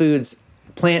a whole foods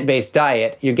plant-based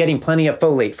diet, you're getting plenty of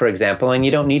folate, for example, and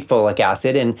you don't need folic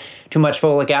acid, and too much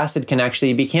folic acid can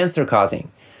actually be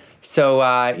cancer-causing. So,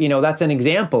 that's an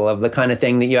example of the kind of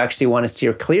thing that you actually want to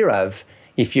steer clear of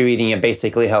if you're eating a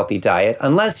basically healthy diet.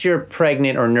 Unless you're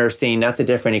pregnant or nursing, that's a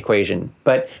different equation,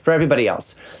 but for everybody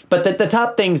else. But the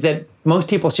top things that most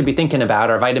people should be thinking about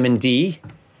are vitamin D,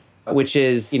 which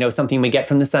is, something we get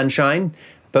from the sunshine.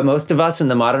 But most of us in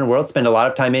the modern world spend a lot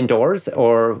of time indoors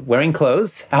or wearing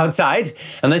clothes outside.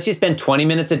 Unless you spend 20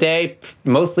 minutes a day,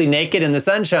 mostly naked in the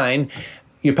sunshine,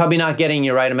 you're probably not getting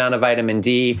your right amount of vitamin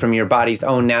D from your body's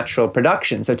own natural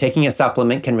production. So taking a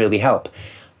supplement can really help.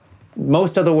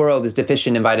 Most of the world is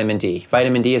deficient in vitamin D.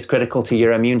 Vitamin D is critical to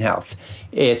your immune health.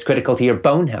 It's critical to your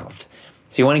bone health.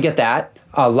 So you want to get that.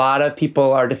 A lot of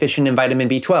people are deficient in vitamin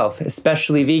B12,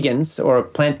 especially vegans or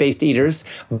plant-based eaters,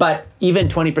 but even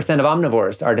 20% of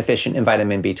omnivores are deficient in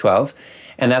vitamin B12.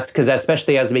 And that's because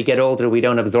especially as we get older, we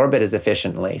don't absorb it as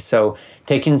efficiently. So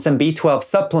taking some B12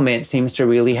 supplement seems to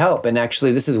really help. And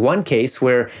actually, this is one case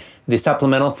where the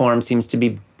supplemental form seems to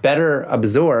be better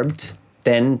absorbed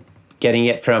than getting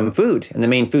it from food. And the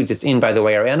main foods it's in, by the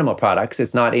way, are animal products.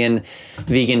 It's not in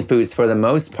vegan foods for the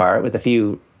most part, with a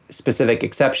few specific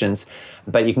exceptions,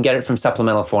 but you can get it from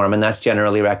supplemental form, and that's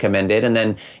generally recommended. And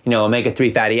then,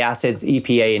 omega-3 fatty acids,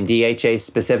 EPA and DHA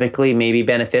specifically, may be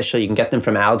beneficial. You can get them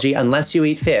from algae, unless you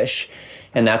eat fish.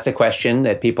 And that's a question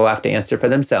that people have to answer for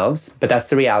themselves, but that's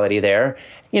the reality there.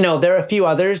 There are a few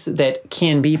others that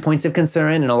can be points of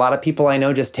concern, and a lot of people I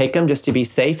know just take them just to be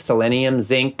safe. Selenium,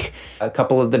 zinc, a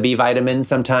couple of the B vitamins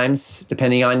sometimes,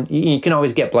 depending on, you can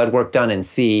always get blood work done and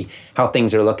see how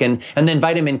things are looking. And then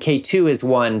vitamin K2 is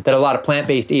one that a lot of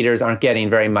plant-based eaters aren't getting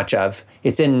very much of.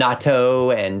 It's in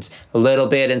natto and a little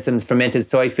bit in some fermented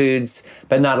soy foods,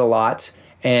 but not a lot.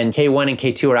 And K1 and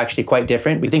K2 are actually quite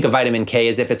different. We think of vitamin K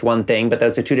as if it's one thing, but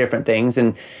those are two different things.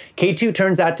 And K2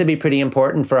 turns out to be pretty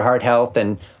important for heart health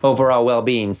and overall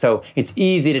well-being. So it's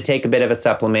easy to take a bit of a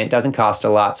supplement, doesn't cost a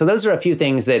lot. So those are a few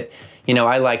things that,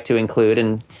 I like to include.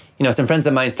 And, some friends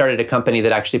of mine started a company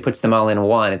that actually puts them all in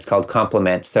one. It's called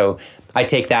Complement. So I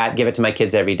take that, give it to my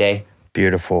kids every day.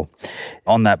 Beautiful.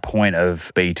 On that point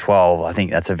of B12, I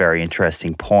think that's a very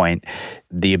interesting point.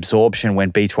 The absorption,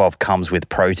 when B12 comes with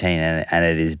protein and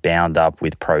it is bound up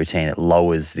with protein, it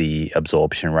lowers the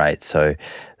absorption rate. So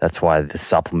that's why the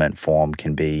supplement form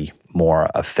can be more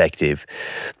effective.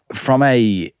 From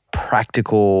a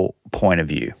practical point of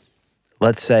view,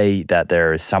 let's say that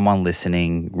there is someone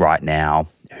listening right now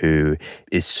who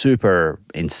is super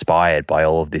inspired by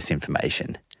all of this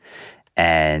information.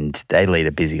 And they lead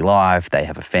a busy life, they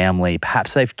have a family,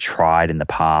 perhaps they've tried in the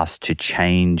past to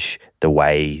change the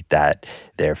way that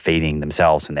they're feeding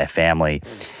themselves and their family.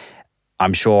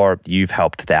 I'm sure you've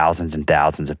helped thousands and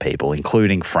thousands of people,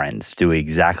 including friends, do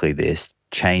exactly this,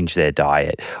 change their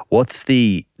diet. What's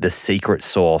the secret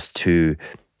sauce to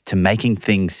making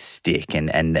things stick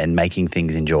and making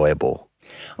things enjoyable?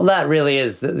 Well, that really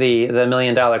is the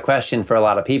million-dollar question for a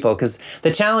lot of people, because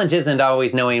the challenge isn't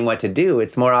always knowing what to do.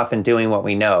 It's more often doing what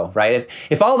we know, right?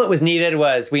 If all that was needed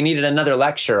was we needed another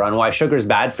lecture on why sugar's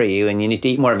bad for you and you need to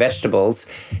eat more vegetables,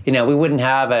 we wouldn't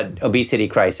have an obesity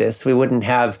crisis. We wouldn't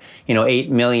have, 8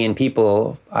 million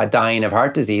people dying of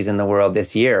heart disease in the world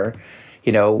this year,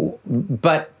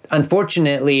 But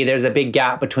unfortunately, there's a big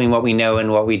gap between what we know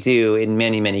and what we do in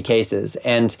many, many cases.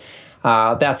 And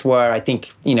That's where I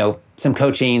think, some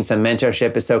coaching, some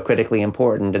mentorship is so critically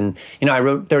important. And, I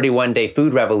wrote 31 Day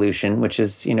Food Revolution, which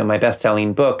is, my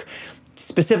best-selling book,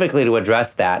 specifically to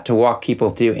address that, to walk people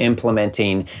through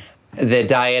implementing the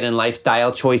diet and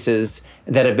lifestyle choices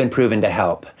that have been proven to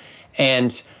help.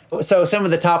 And so some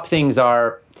of the top things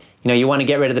are, you want to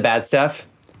get rid of the bad stuff.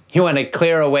 You want to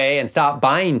clear away and stop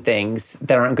buying things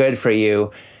that aren't good for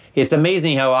you. It's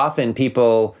amazing how often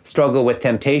people struggle with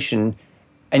temptation,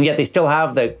 and yet they still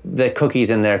have the cookies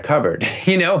in their cupboard,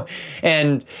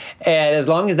 And as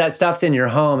long as that stuff's in your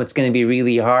home, it's going to be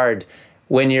really hard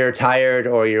when you're tired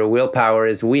or your willpower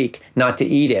is weak not to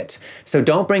eat it. So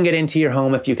don't bring it into your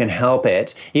home if you can help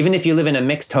it. Even if you live in a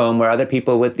mixed home where other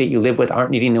people that you live with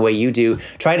aren't eating the way you do,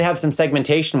 try to have some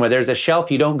segmentation where there's a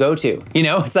shelf you don't go to.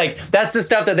 It's like, that's the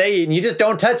stuff that they eat, and you just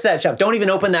don't touch that shelf. Don't even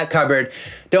open that cupboard.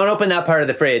 Don't open that part of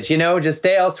the fridge, just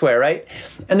stay elsewhere, right?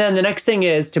 And then the next thing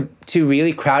is to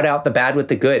really crowd out the bad with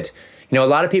the good. A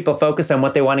lot of people focus on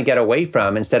what they want to get away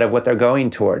from instead of what they're going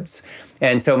towards.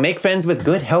 And so make friends with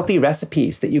good, healthy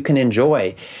recipes that you can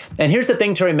enjoy. And here's the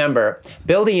thing to remember.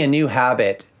 Building a new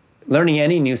habit, learning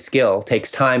any new skill takes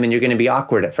time, and you're going to be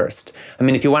awkward at first.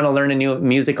 If you want to learn a new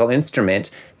musical instrument,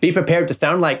 be prepared to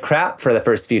sound like crap for the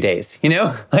first few days,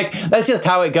 Like, that's just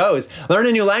how it goes. Learn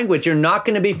a new language, you're not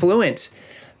going to be fluent.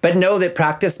 But know that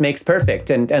practice makes perfect,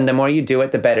 and the more you do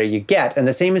it, the better you get. And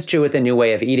the same is true with a new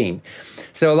way of eating.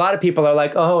 So a lot of people are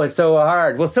like, oh, it's so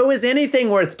hard. Well, so is anything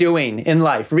worth doing in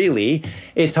life, really.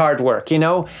 It's hard work,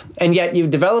 And yet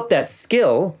you've developed that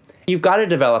skill. You've got to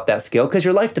develop that skill because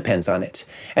your life depends on it.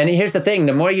 And here's the thing,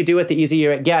 the more you do it, the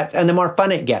easier it gets, and the more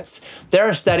fun it gets. There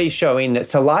are studies showing that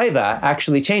saliva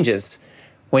actually changes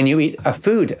when you eat a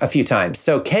food a few times.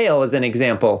 So kale is an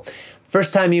example.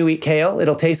 First time you eat kale,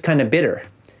 it'll taste kind of bitter.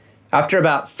 After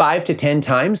about 5 to 10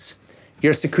 times,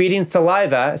 you're secreting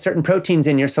saliva, certain proteins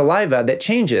in your saliva that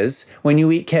changes when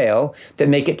you eat kale that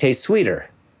make it taste sweeter.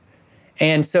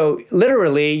 And so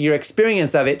literally your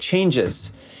experience of it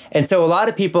changes. And so a lot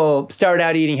of people start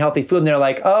out eating healthy food and they're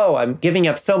like, oh, I'm giving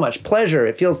up so much pleasure.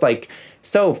 It feels like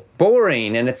so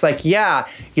boring. And it's like, yeah,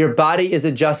 your body is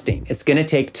adjusting. It's going to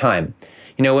take time.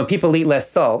 When people eat less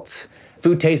salt,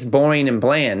 food tastes boring and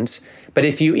bland. But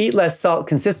if you eat less salt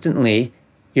consistently,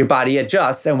 your body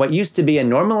adjusts, and what used to be a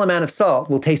normal amount of salt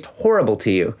will taste horrible to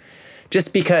you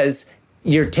just because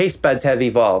your taste buds have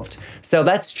evolved. So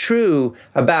that's true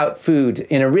about food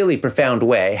in a really profound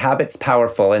way. Habit's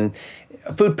powerful, and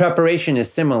food preparation is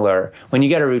similar. When you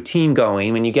get a routine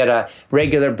going, when you get a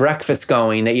regular breakfast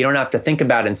going that you don't have to think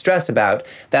about and stress about,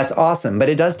 that's awesome. But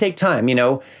it does take time.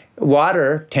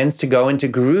 Water tends to go into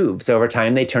grooves. Over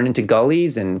time, they turn into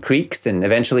gullies and creeks and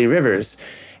eventually rivers.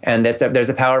 And there's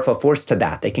a powerful force to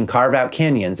that. They can carve out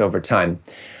canyons over time.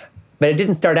 But it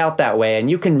didn't start out that way. And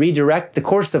you can redirect the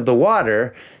course of the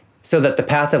water so that the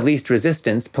path of least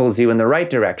resistance pulls you in the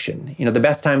right direction. The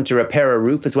best time to repair a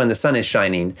roof is when the sun is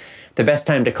shining. The best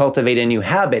time to cultivate a new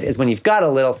habit is when you've got a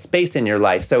little space in your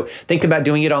life. So think about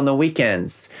doing it on the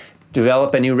weekends.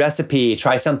 Develop a new recipe,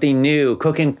 try something new,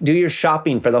 do your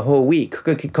shopping for the whole week,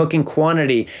 cook in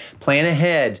quantity, plan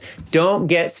ahead. Don't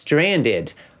get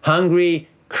stranded, hungry,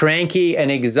 cranky,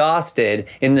 and exhausted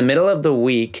in the middle of the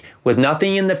week with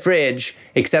nothing in the fridge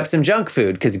except some junk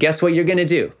food, because guess what you're going to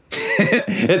do?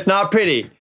 It's not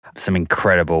pretty. Some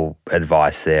incredible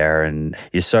advice there, and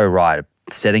you're so right.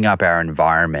 Setting up our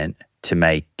environment to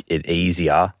make it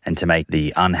easier and to make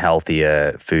the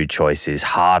unhealthier food choices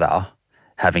harder,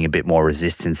 having a bit more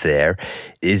resistance there,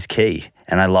 is key.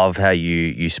 And I love how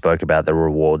you spoke about the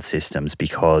reward systems,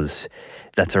 because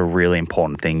that's a really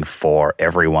important thing for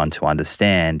everyone to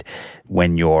understand.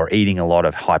 When you're eating a lot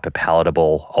of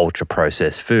hyper-palatable,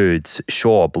 ultra-processed foods,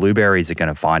 sure, blueberries are going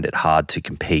to find it hard to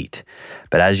compete.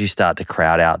 But as you start to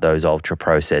crowd out those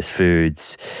ultra-processed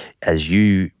foods, as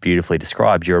you beautifully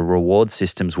described, your reward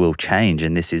systems will change.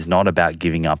 And this is not about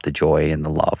giving up the joy and the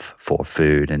love for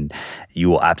food. And you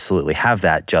will absolutely have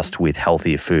that just with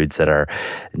healthier foods that are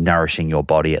nourishing your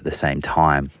body at the same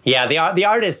time. Yeah, the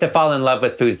art is to fall in love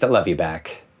with foods that love you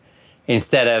back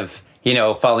instead of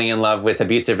falling in love with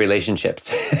abusive relationships,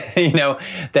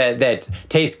 that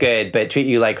taste good but treat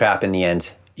you like crap in the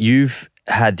end. You've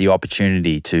had the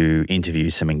opportunity to interview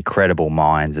some incredible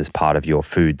minds as part of your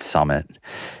food summit,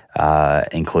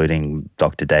 including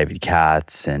Dr. David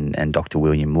Katz and Dr.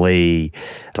 William Li,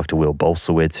 Dr. Will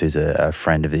Bolsowitz, who's a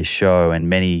friend of this show, and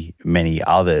many, many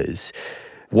others.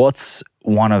 What's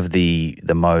one of the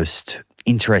most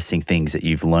interesting things that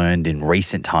you've learned in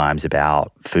recent times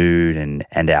about food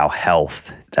and our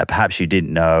health that perhaps you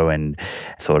didn't know and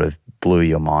sort of blew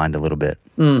your mind a little bit?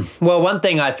 Well, one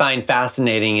thing I find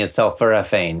fascinating is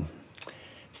sulforaphane.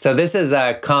 So this is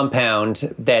a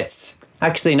compound that's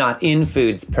actually not in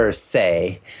foods per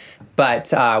se,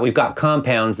 but we've got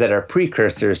compounds that are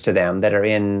precursors to them that are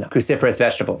in cruciferous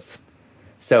vegetables.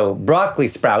 So broccoli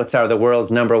sprouts are the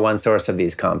world's number one source of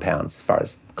these compounds as far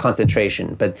as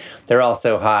concentration, but they're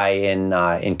also high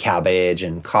in cabbage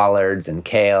and collards and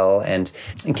kale, and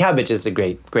cabbage is a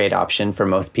great option for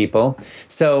most people.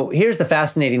 So here's the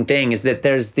fascinating thing is that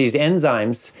there's these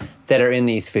enzymes that are in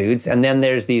these foods, and then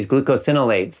there's these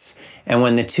glucosinolates. And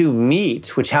when the two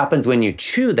meet, which happens when you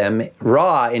chew them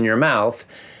raw in your mouth,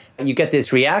 you get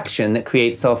this reaction that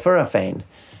creates sulforaphane.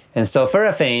 And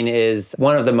sulforaphane is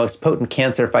one of the most potent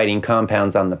cancer-fighting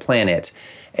compounds on the planet.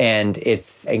 And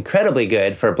it's incredibly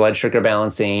good for blood sugar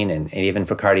balancing and even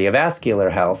for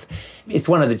cardiovascular health. It's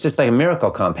just like a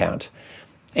miracle compound.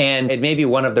 And it may be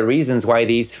one of the reasons why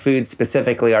these foods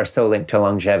specifically are so linked to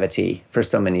longevity for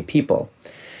so many people.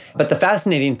 But the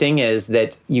fascinating thing is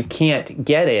that you can't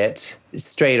get it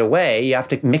straight away. You have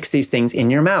to mix these things in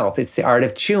your mouth. It's the art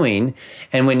of chewing.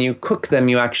 And when you cook them,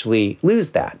 you actually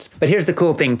lose that. But here's the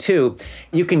cool thing too.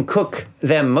 You can cook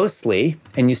them mostly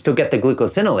and you still get the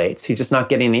glucosinolates. You're just not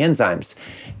getting the enzymes.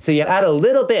 So you add a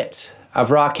little bit of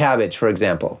raw cabbage, for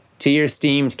example, to your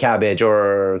steamed cabbage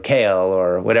or kale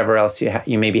or whatever else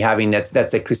you may be having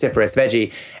that's a cruciferous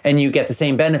veggie, and you get the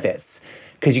same benefits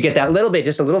because you get that little bit,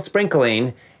 just a little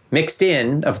sprinkling mixed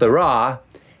in of the raw,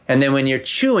 and then when you're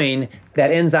chewing,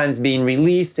 that enzyme's being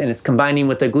released and it's combining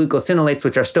with the glucosinolates,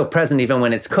 which are still present even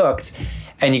when it's cooked,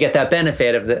 and you get that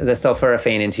benefit of the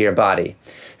sulforaphane into your body.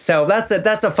 So that's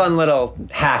a fun little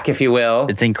hack, if you will.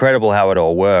 It's incredible how it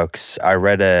all works. I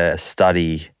read a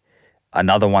study,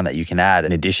 another one that you can add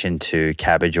in addition to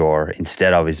cabbage or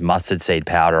instead of is mustard seed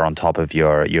powder on top of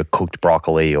your cooked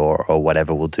broccoli or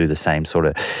whatever will do the same sort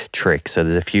of trick. So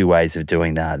there's a few ways of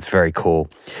doing that. It's very cool.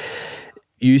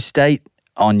 You state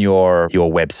on your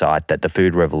website that the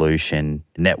Food Revolution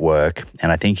Network,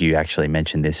 and I think you actually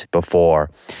mentioned this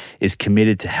before, is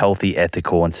committed to healthy,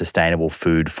 ethical, and sustainable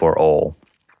food for all.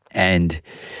 And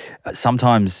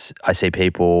sometimes I see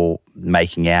people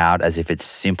making out as if it's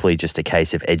simply just a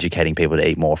case of educating people to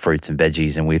eat more fruits and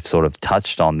veggies, and we've sort of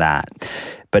touched on that.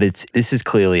 But this is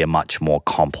clearly a much more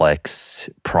complex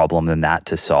problem than that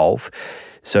to solve.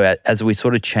 So as we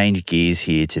sort of change gears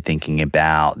here to thinking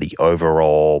about the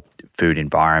overall food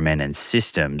environment and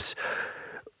systems,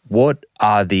 what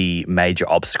are the major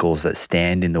obstacles that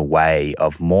stand in the way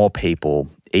of more people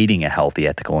eating a healthy,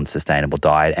 ethical, and sustainable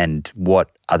diet? And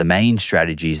what are the main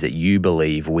strategies that you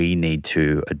believe we need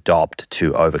to adopt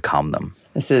to overcome them?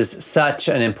 This is such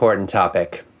an important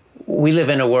topic. We live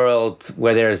in a world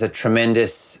where there's a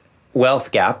tremendous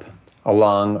wealth gap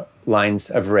along lines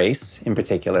of race in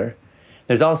particular.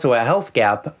 There's also a health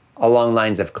gap along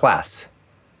lines of class.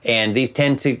 And these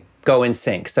tend to go in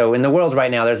sync. So in the world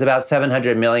right now, there's about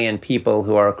 700 million people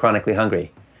who are chronically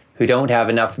hungry, who don't have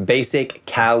enough basic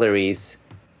calories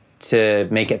to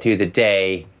make it through the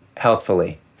day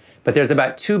healthfully. But there's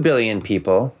about 2 billion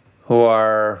people who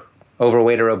are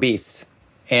overweight or obese.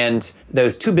 And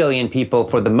those 2 billion people,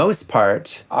 for the most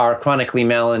part, are chronically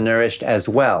malnourished as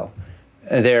well.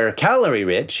 They're calorie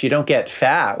rich. You don't get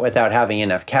fat without having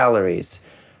enough calories,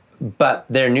 but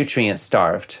they're nutrient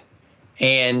starved.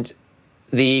 And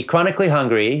the chronically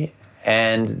hungry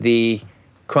and the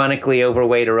chronically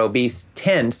overweight or obese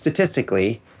tend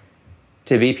statistically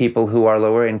to be people who are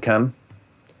lower income,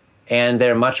 and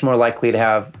they're much more likely to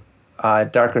have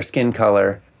darker skin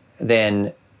color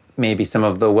than maybe some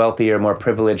of the wealthier, more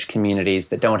privileged communities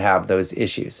that don't have those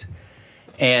issues.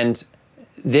 And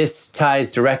this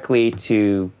ties directly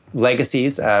to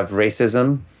legacies of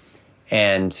racism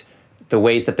and the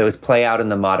ways that those play out in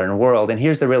the modern world. And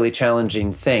here's the really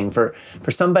challenging thing. For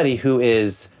somebody who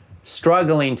is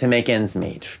struggling to make ends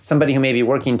meet, somebody who may be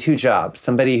working 2 jobs,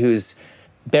 somebody who's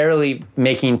barely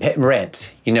making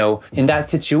rent, in that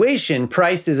situation,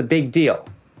 price is a big deal.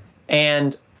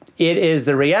 And it is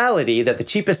the reality that the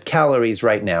cheapest calories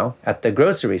right now at the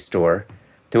grocery store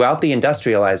throughout the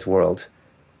industrialized world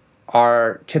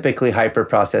are typically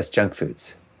hyper-processed junk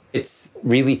foods. It's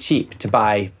really cheap to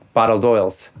buy bottled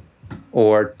oils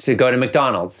or to go to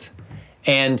McDonald's.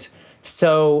 And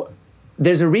so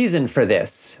there's a reason for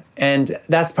this. And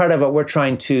that's part of what we're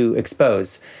trying to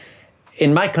expose.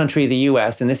 In my country, the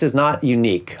US, and this is not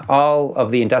unique, all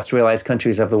of the industrialized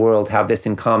countries of the world have this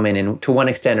in common, and to one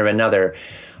extent or another,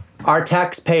 our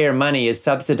taxpayer money is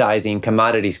subsidizing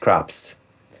commodities crops.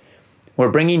 We're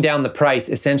bringing down the price,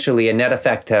 essentially a net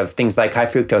effect of things like high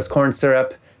fructose corn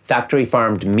syrup, factory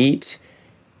farmed meat,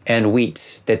 and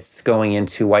wheat that's going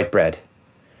into white bread.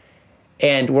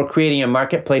 And we're creating a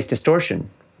marketplace distortion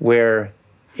where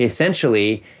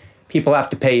essentially people have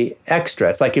to pay extra.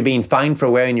 It's like you're being fined for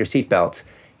wearing your seatbelt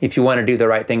if you want to do the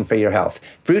right thing for your health.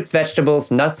 Fruits,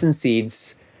 vegetables, nuts and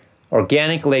seeds,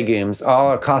 organic legumes, all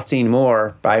are costing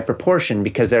more by proportion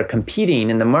because they're competing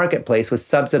in the marketplace with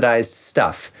subsidized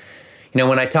stuff.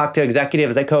 When I talk to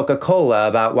executives at Coca-Cola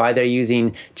about why they're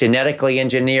using genetically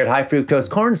engineered high fructose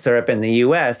corn syrup in the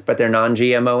US, but they're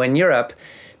non-GMO in Europe,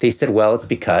 they said, well, it's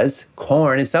because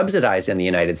corn is subsidized in the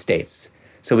United States.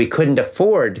 So we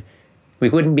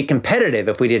wouldn't be competitive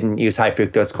if we didn't use high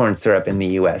fructose corn syrup in the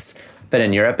US. But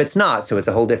in Europe, it's not. So it's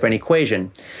a whole different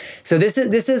equation. So this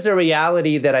is a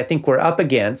reality that I think we're up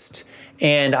against.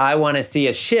 And I want to see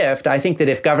a shift. I think that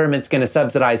if government's going to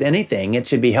subsidize anything, it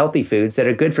should be healthy foods that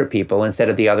are good for people instead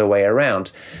of the other way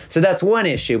around. So that's one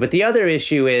issue. But the other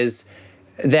issue is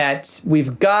that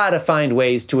we've got to find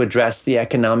ways to address the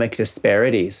economic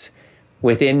disparities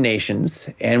within nations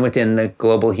and within the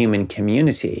global human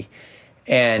community,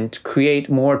 and create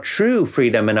more true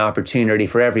freedom and opportunity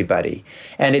for everybody.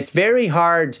 And it's very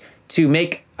hard to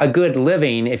make a good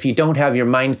living if you don't have your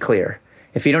mind clear,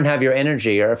 if you don't have your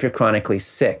energy, or if you're chronically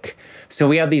sick. So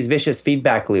we have these vicious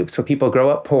feedback loops where people grow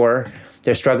up poor,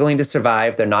 they're struggling to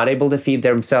survive, they're not able to feed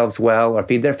themselves well or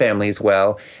feed their families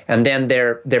well, and then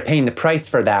they're paying the price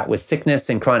for that with sickness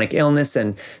and chronic illness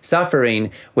and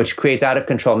suffering, which creates out of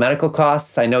control medical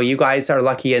costs. I know you guys are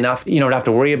lucky enough you don't have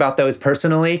to worry about those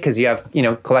personally because you have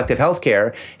collective health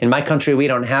care. In my country, we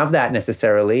don't have that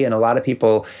necessarily, and a lot of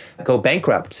people go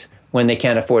bankrupt when they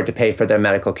can't afford to pay for their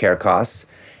medical care costs.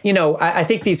 I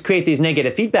think these create these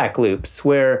negative feedback loops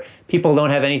where people don't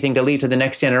have anything to leave to the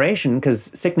next generation because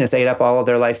sickness ate up all of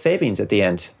their life savings at the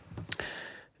end.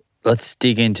 Let's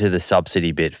dig into the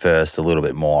subsidy bit first a little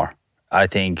bit more. I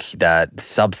think that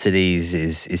subsidies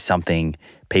is something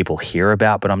people hear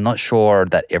about, but I'm not sure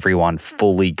that everyone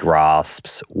fully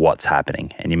grasps what's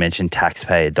happening. And you mentioned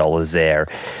taxpayer dollars there.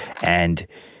 And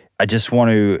I just want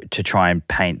to try and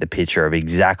paint the picture of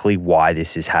exactly why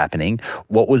this is happening.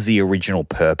 What was the original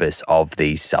purpose of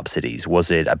these subsidies?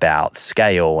 Was it about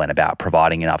scale and about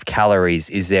providing enough calories?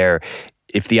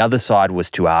 If the other side was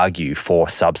to argue for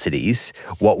subsidies,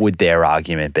 what would their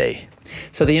argument be?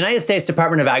 So the United States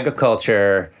Department of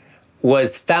Agriculture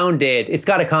was founded, it's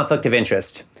got a conflict of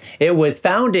interest. It was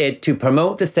founded to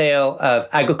promote the sale of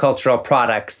agricultural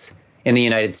products in the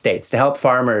United States, to help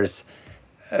farmers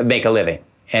make a living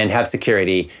and have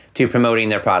security through promoting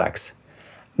their products.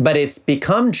 But it's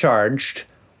become charged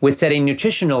with setting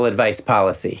nutritional advice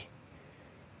policy.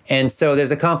 And so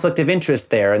there's a conflict of interest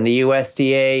there. And the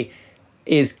USDA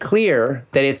is clear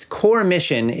that its core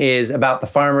mission is about the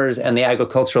farmers and the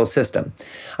agricultural system.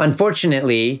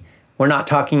 Unfortunately, we're not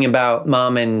talking about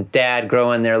mom and dad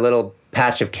growing their little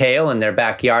patch of kale in their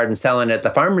backyard and selling it at the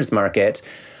farmer's market.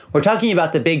 We're talking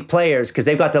about the big players because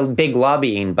they've got the big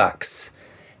lobbying bucks.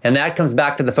 And that comes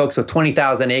back to the folks with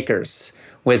 20,000 acres,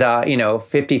 with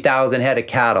 50,000 head of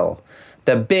cattle.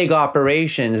 The big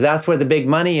operations, that's where the big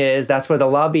money is, that's where the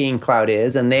lobbying clout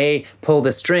is, and they pull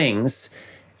the strings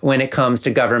when it comes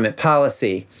to government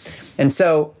policy. And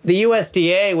so the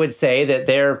USDA would say that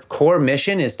their core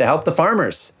mission is to help the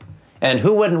farmers. And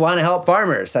who wouldn't want to help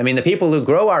farmers? I mean, the people who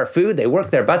grow our food, they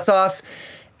work their butts off,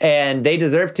 and they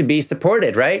deserve to be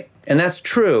supported, right? And that's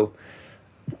true.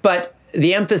 But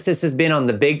the emphasis has been on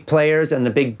the big players and the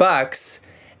big bucks,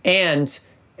 and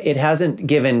it hasn't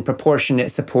given proportionate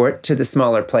support to the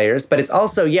smaller players. But it's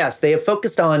also, yes, they have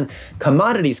focused on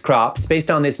commodities crops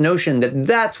based on this notion that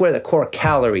that's where the core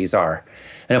calories are.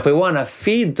 And if we want to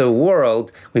feed the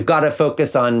world, we've got to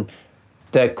focus on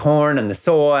the corn and the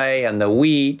soy and the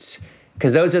wheat,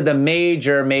 because those are the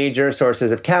major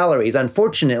sources of calories.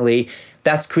 Unfortunately,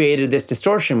 that's created this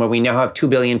distortion where we now have 2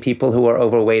 billion people who are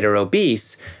overweight or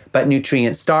obese, but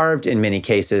nutrient starved in many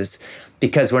cases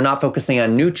because we're not focusing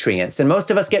on nutrients. And most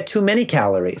of us get too many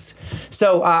calories.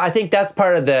 So I think that's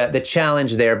part of the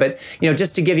challenge there. But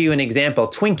just to give you an example,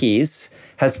 Twinkies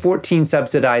has 14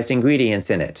 subsidized ingredients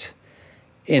in it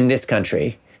in this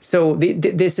country. So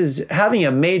this is having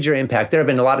a major impact. There have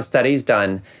been a lot of studies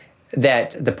done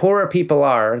that the poorer people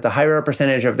are, the higher a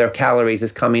percentage of their calories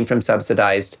is coming from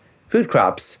subsidized food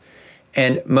crops.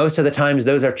 And most of the times,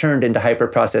 those are turned into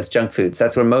hyper-processed junk foods.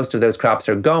 That's where most of those crops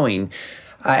are going.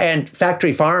 And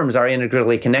factory farms are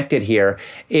integrally connected here.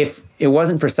 If it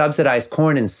wasn't for subsidized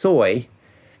corn and soy,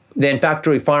 then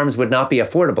factory farms would not be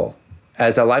affordable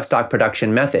as a livestock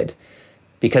production method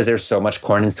because there's so much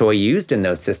corn and soy used in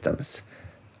those systems.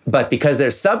 But because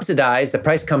they're subsidized, the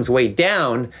price comes way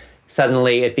down.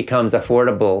 Suddenly, it becomes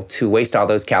affordable to waste all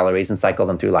those calories and cycle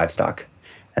them through livestock.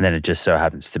 And then it just so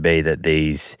happens to be that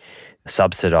these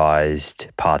subsidized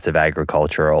parts of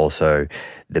agriculture are also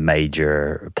the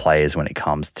major players when it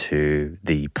comes to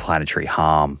the planetary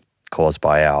harm caused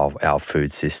by our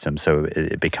food system. So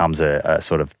it becomes a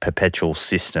sort of perpetual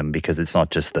system, because it's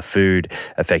not just the food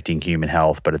affecting human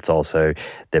health, but it's also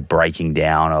the breaking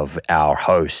down of our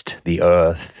host, the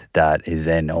earth, that is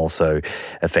then also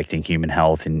affecting human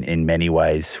health in many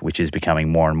ways, which is becoming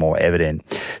more and more evident.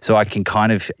 So I can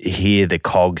kind of hear the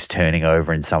cogs turning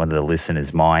over in some of the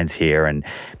listeners' minds here, and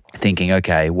thinking,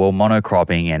 okay, well,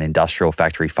 monocropping and industrial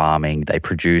factory farming, they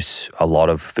produce a lot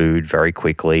of food very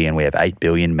quickly, and we have 8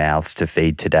 billion mouths to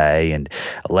feed today and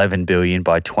 11 billion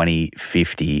by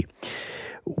 2050.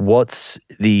 What's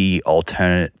the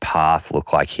alternate path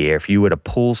look like here? If you were to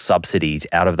pull subsidies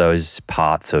out of those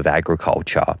parts of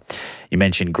agriculture, you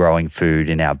mentioned growing food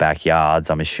in our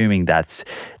backyards. I'm assuming that's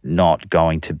not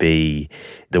going to be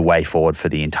the way forward for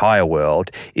the entire world.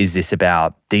 Is this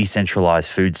about decentralized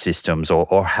food systems,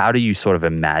 or how do you sort of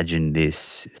imagine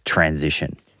this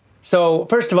transition? So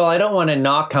first of all, I don't want to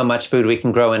knock how much food we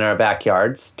can grow in our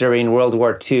backyards. During World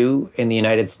War II in the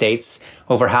United States,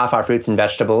 over half our fruits and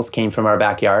vegetables came from our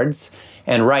backyards.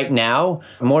 And right now,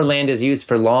 more land is used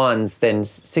for lawns than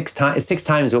six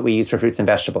times what we use for fruits and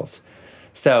vegetables.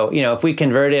 So, if we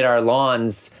converted our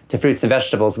lawns to fruits and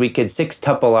vegetables, we could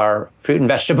six-tuple our fruit and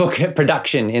vegetable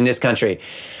production in this country,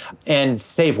 and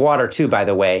save water too, by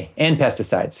the way, and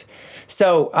pesticides.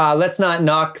 So let's not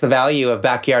knock the value of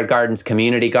backyard gardens,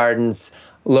 community gardens,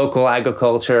 local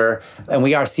agriculture, and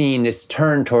we are seeing this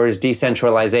turn towards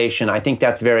decentralization. I think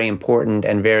that's very important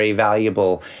and very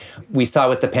valuable. We saw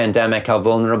with the pandemic how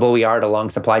vulnerable we are to long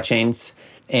supply chains,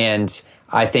 and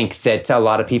I think that a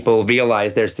lot of people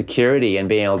realize there's security in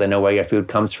being able to know where your food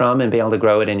comes from and being able to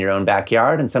grow it in your own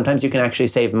backyard. And sometimes you can actually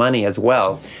save money as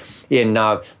well. In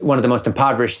one of the most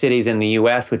impoverished cities in the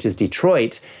U.S., which is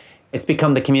Detroit, it's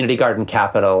become the community garden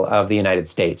capital of the United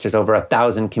States. There's over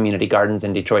 1,000 community gardens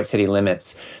in Detroit city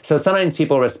limits. So sometimes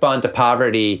people respond to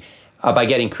poverty by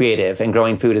getting creative, and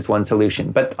growing food is one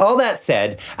solution. But all that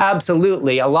said,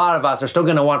 absolutely, a lot of us are still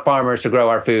going to want farmers to grow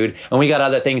our food, and we got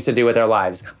other things to do with our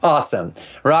lives. Awesome.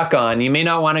 Rock on. You may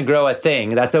not want to grow a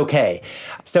thing. That's okay.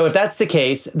 So if that's the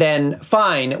case, then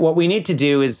fine. What we need to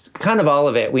do is kind of all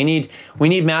of it. We need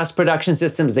mass production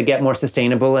systems that get more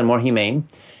sustainable and more humane.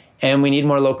 And we need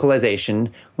more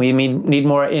localization. We need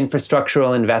more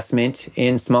infrastructural investment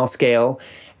in small scale.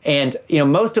 And,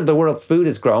 most of the world's food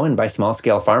is grown by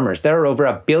small-scale farmers. There are over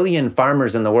 1 billion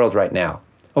farmers in the world right now.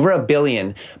 Over 1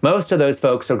 billion. Most of those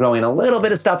folks are growing a little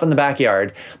bit of stuff in the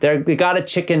backyard. They got a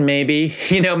chicken maybe,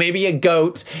 maybe a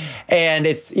goat. And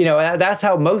it's, that's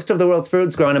how most of the world's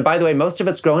food's grown. And by the way, most of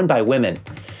it's grown by women.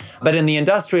 But in the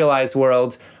industrialized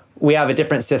world, we have a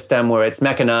different system where it's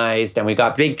mechanized and we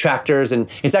got big tractors, and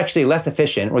it's actually less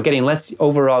efficient. We're getting less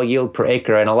overall yield per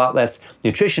acre and a lot less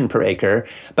nutrition per acre,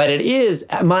 but it is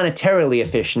monetarily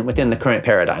efficient within the current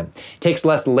paradigm. It takes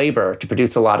less labor to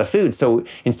produce a lot of food. So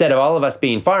instead of all of us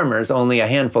being farmers, only a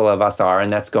handful of us are,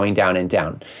 and that's going down and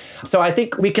down. So I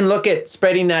think we can look at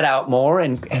spreading that out more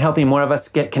and helping more of us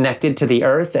get connected to the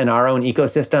earth and our own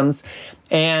ecosystems.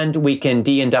 And we can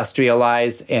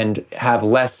deindustrialize and have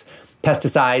less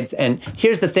pesticides. And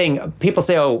here's the thing. People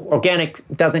say, organic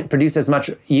doesn't produce as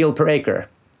much yield per acre.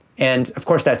 And of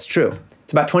course, that's true.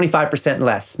 It's about 25%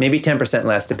 less, maybe 10%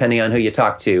 less, depending on who you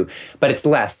talk to, but it's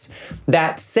less.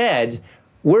 That said,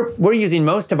 we're using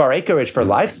most of our acreage for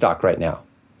livestock right now.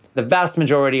 The vast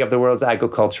majority of the world's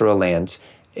agricultural land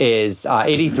is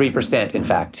 83%, in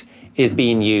fact, is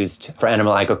being used for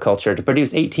animal agriculture to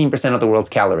produce 18% of the world's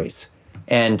calories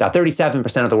and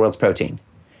 37% of the world's protein.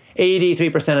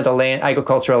 83% of the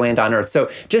agricultural land on Earth. So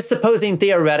just supposing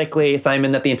theoretically,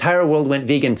 Simon, that the entire world went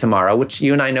vegan tomorrow, which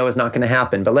you and I know is not going to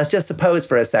happen, but let's just suppose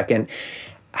for a second,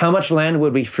 how much land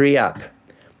would we free up?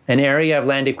 An area of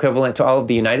land equivalent to all of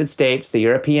the United States, the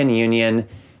European Union,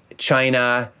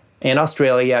 China, and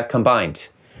Australia combined.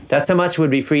 That's how much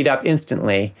would be freed up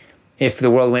instantly if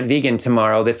the world went vegan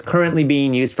tomorrow that's currently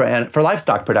being used for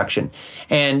livestock production.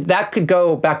 And that could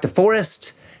go back to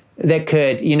forest, that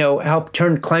could, help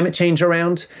turn climate change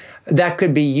around. That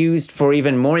could be used for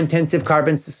even more intensive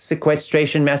carbon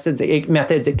sequestration methods.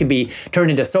 It could be turned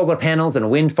into solar panels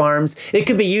and wind farms. It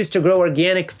could be used to grow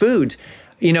organic food,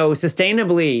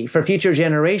 sustainably for future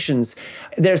generations.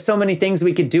 There's so many things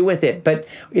we could do with it, but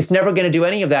it's never going to do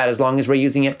any of that as long as we're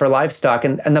using it for livestock.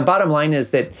 And the bottom line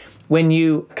is that when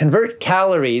you convert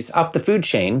calories up the food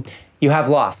chain, you have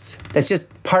loss. That's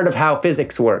just part of how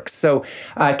physics works. So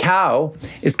a cow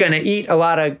is going to eat a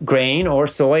lot of grain or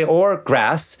soy or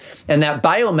grass, and that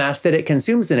biomass that it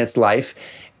consumes in its life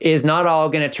is not all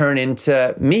going to turn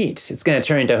into meat. It's going to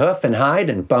turn into hoof and hide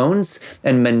and bones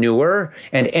and manure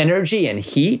and energy and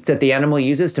heat that the animal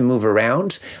uses to move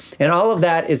around. And all of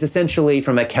that is essentially,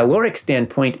 from a caloric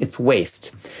standpoint, it's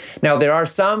waste. Now, there are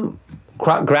some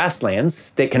grasslands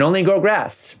that can only grow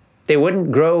grass. They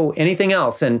wouldn't grow anything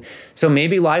else. And so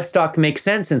maybe livestock makes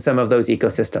sense in some of those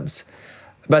ecosystems.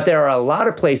 But there are a lot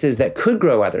of places that could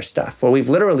grow other stuff where we've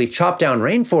literally chopped down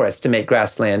rainforests to make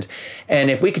grassland. And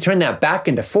if we could turn that back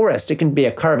into forest, it can be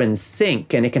a carbon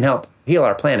sink and it can help heal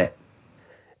our planet.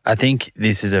 I think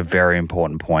this is a very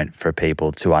important point for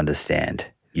people to understand.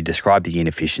 You described the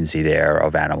inefficiency there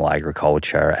of animal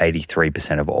agriculture.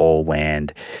 83% of all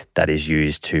land that is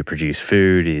used to produce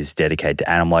food is dedicated to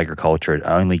animal agriculture. It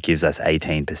only gives us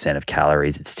 18% of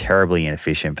calories. It's terribly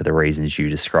inefficient for the reasons you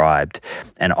described.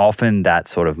 And often that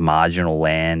sort of marginal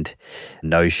land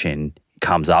notion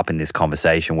comes up in this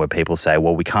conversation where people say,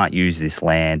 well, we can't use this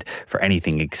land for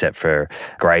anything except for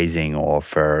grazing or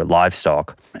for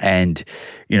livestock. And,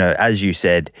 you know, as you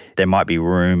said, there might be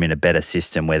room in a better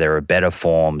system where there are better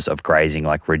forms of grazing,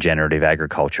 like regenerative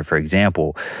agriculture, for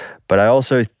example. But I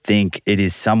also think it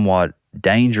is somewhat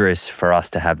dangerous for us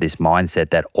to have this mindset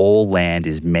that all land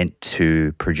is meant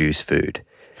to produce food,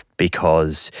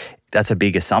 because that's a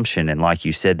big assumption. And like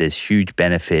you said, there's huge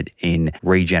benefit in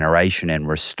regeneration and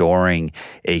restoring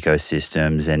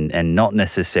ecosystems and not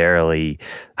necessarily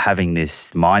having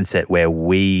this mindset where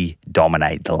we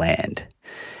dominate the land.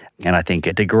 And I think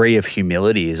a degree of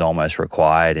humility is almost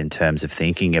required in terms of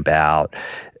thinking about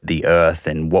the earth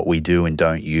and what we do and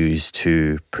don't use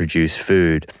to produce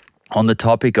food. On the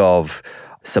topic of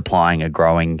supplying a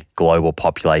growing global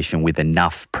population with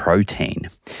enough protein,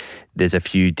 there's a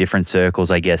few different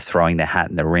circles, I guess, throwing their hat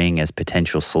in the ring as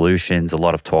potential solutions. A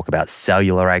lot of talk about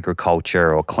cellular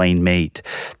agriculture or clean meat.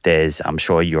 I'm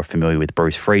sure you're familiar with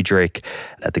Bruce Friedrich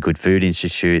at the Good Food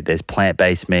Institute. There's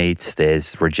plant-based meats.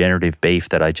 There's regenerative beef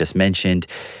that I just mentioned.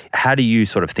 How do you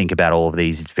sort of think about all of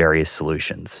these various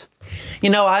solutions? You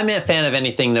know, I'm a fan of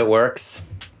anything that works.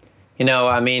 You know,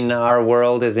 I mean, our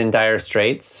world is in dire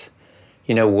straits.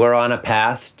 You know, we're on a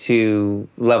path to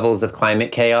levels of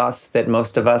climate chaos that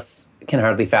most of us can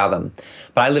hardly fathom.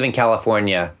 But I live in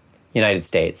California, United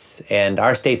States, and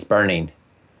our state's burning,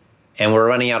 and we're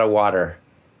running out of water,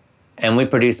 and we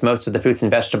produce most of the fruits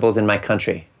and vegetables in my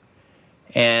country.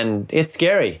 And it's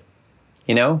scary,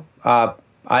 you know?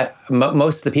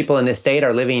 Most of the people in this state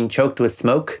are living choked with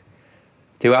smoke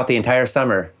throughout the entire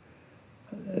summer.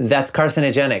 That's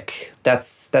carcinogenic.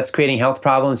 That's creating health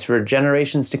problems for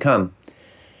generations to come.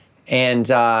 And,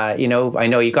 you know, I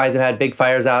know you guys have had big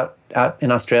fires out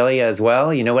in Australia as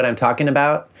well. You know what I'm talking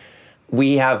about?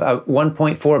 We have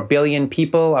 1.4 billion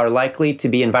people are likely to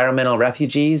be environmental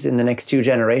refugees in the next 2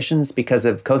 generations because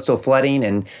of coastal flooding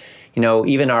and, you know,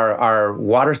 even our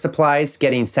water supplies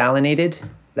getting salinated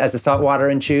as the salt water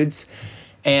intrudes.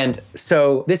 And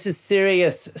so this is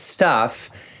serious stuff.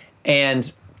 And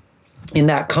in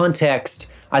that context,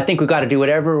 I think we've got to do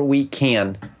whatever we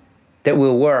can that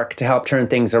will work to help turn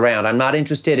things around. I'm not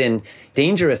interested in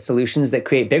dangerous solutions that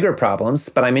create bigger problems,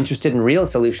 but I'm interested in real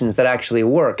solutions that actually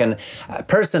work. And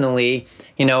personally,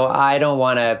 you know, I don't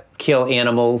want to kill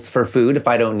animals for food if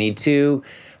I don't need to.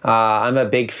 I'm a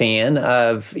big fan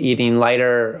of eating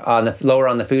lower on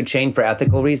the food chain for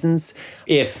ethical reasons.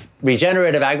 If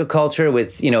regenerative agriculture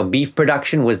with, you know, beef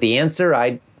production was the answer,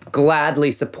 I'd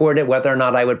gladly support it, whether or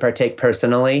not I would partake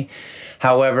personally.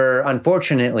 However,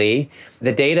 unfortunately,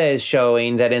 the data is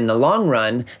showing that in the long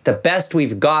run, the best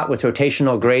we've got with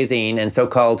rotational grazing and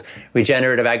so-called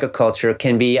regenerative agriculture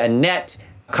can be a net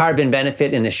carbon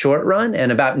benefit in the short run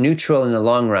and about neutral in the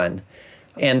long run.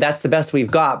 And that's the best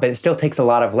we've got, but it still takes a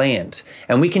lot of land.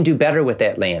 And we can do better with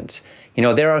that land. You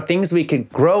know, there are things we could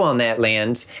grow on that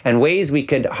land and ways we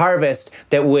could harvest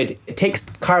that would take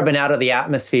carbon out of the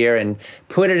atmosphere and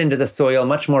put it into the soil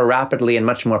much more rapidly and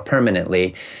much more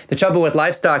permanently. The trouble with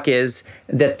livestock is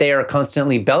that they are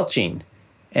constantly belching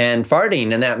and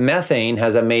farting, and that methane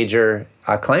has a major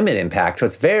climate impact. So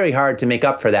it's very hard to make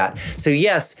up for that. So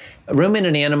yes,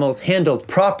 ruminant animals handled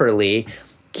properly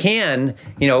can,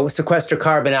 you know, sequester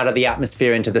carbon out of the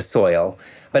atmosphere into the soil.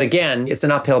 But again, it's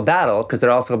an uphill battle because they're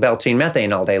also belching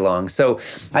methane all day long. So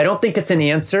I don't think it's an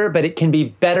answer, but it can be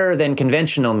better than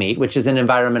conventional meat, which is an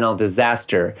environmental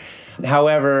disaster.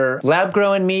 However,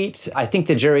 lab-grown meat, I think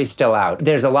the jury's still out.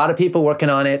 There's a lot of people working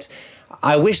on it.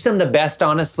 I wish them the best,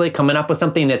 honestly, coming up with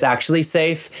something that's actually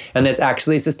safe and that's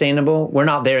actually sustainable. We're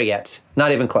not there yet,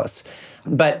 not even close.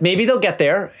 But maybe they'll get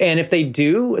there. And if they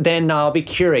do, then I'll be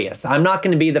curious. I'm not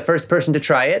going to be the first person to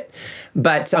try it,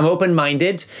 but I'm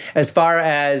open-minded as far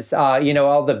as,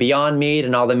 all the Beyond Meat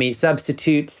and all the meat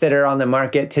substitutes that are on the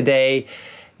market today.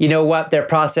 You know what? They're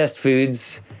processed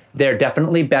foods. They're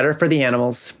definitely better for the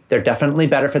animals. They're definitely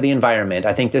better for the environment.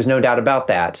 I think there's no doubt about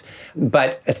that.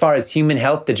 But as far as human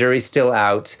health, the jury's still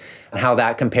out on how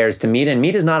that compares to meat. And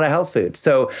meat is not a health food.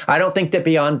 So I don't think that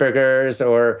Beyond Burgers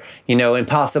or,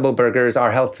 Impossible Burgers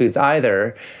are health foods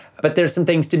either. But there's some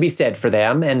things to be said for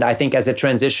them. And I think as a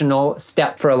transitional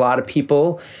step for a lot of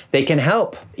people, they can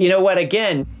help. You know what?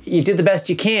 Again, you do the best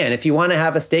you can. If you want to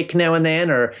have a steak now and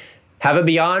then or have a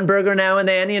Beyond Burger now and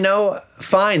then,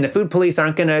 fine. The food police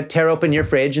aren't going to tear open your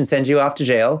fridge and send you off to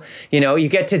jail. You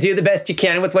get to do the best you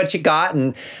can with what you got.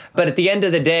 But at the end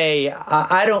of the day,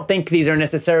 I don't think these are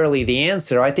necessarily the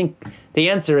answer. I think the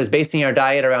answer is basing our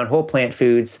diet around whole plant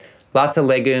foods, lots of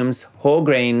legumes, whole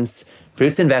grains,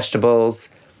 fruits and vegetables,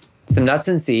 some nuts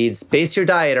and seeds. Base your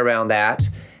diet around that.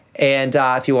 And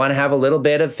if you want to have a little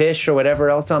bit of fish or whatever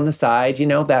else on the side,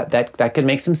 that could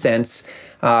make some sense.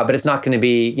 But it's not going to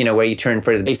be, where you turn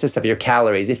for the basis of your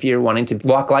calories if you're wanting to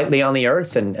walk lightly on the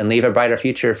earth and leave a brighter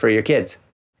future for your kids.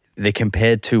 The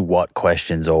compared to what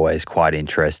question's always quite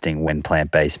interesting when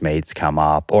plant-based meats come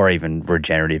up, or even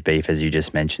regenerative beef, as you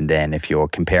just mentioned then. If you're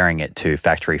comparing it to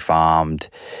factory farmed,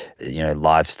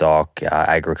 livestock,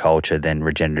 agriculture, then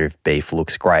regenerative beef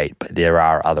looks great. But there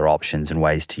are other options and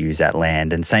ways to use that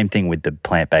land. And same thing with the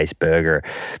plant-based burger.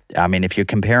 I mean, if you're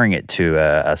comparing it to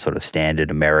a sort of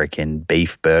standard American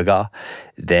beef burger,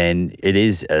 then it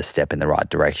is a step in the right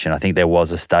direction. I think there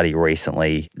was a study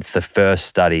recently. It's the first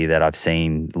study that I've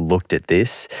seen looked at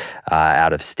this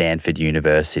out of Stanford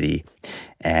University,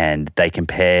 and they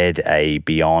compared a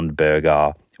Beyond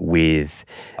Burger with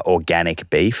organic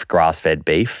beef, grass-fed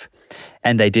beef.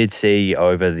 And they did see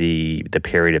over the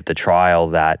period of the trial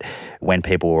that when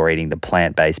people were eating the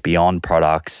plant-based Beyond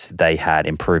products, they had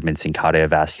improvements in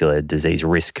cardiovascular disease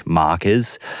risk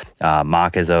markers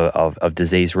of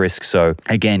disease risk. So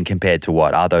again, compared to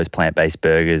what? Are those plant-based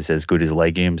burgers as good as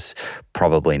legumes?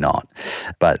 Probably not.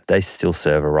 But they still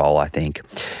serve a role, I think.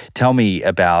 Tell me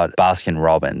about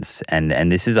Baskin-Robbins. And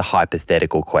this is a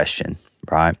hypothetical question,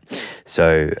 right?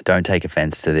 So don't take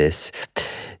offense to this.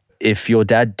 If your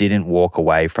dad didn't walk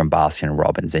away from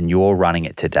Baskin-Robbins and you're running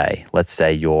it today, let's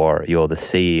say you're the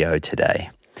CEO today.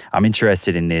 I'm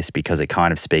interested in this because it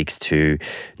kind of speaks to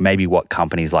maybe what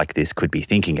companies like this could be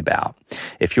thinking about.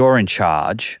 If you're in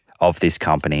charge of this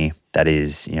company that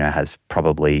is, has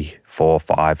probably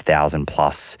 4,000 or 5,000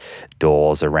 plus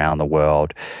doors around the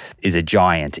world, is a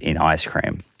giant in ice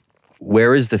cream.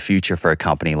 Where is the future for a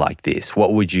company like this?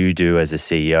 What would you do as a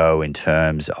CEO in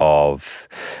terms of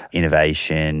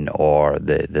innovation or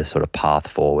the sort of path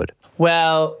forward?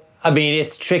 Well, I mean,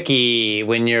 it's tricky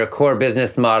when your core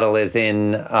business model is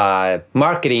in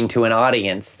marketing to an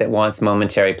audience that wants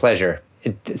momentary pleasure.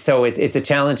 So it's a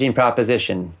challenging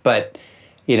proposition. But,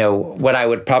 what I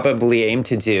would probably aim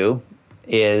to do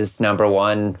is, number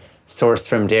one, source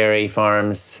from dairy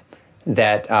farms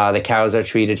that the cows are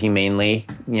treated humanely,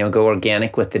 go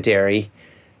organic with the dairy.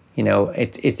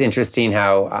 It's interesting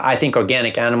how I think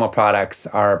organic animal products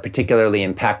are particularly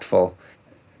impactful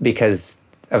because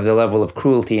of the level of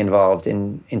cruelty involved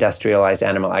in industrialized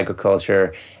animal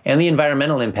agriculture and the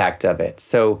environmental impact of it.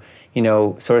 So,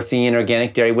 sourcing in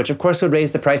organic dairy, which of course would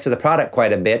raise the price of the product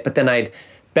quite a bit, but then I'd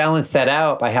balance that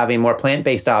out by having more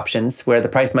plant-based options where the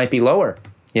price might be lower,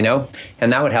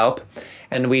 and that would help.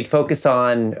 And we'd focus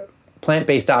on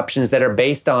plant-based options that are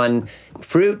based on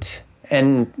fruit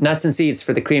and nuts and seeds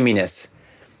for the creaminess.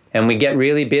 And we get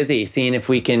really busy seeing if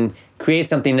we can create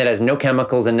something that has no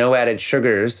chemicals and no added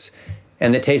sugars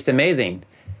and that tastes amazing.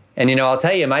 And, I'll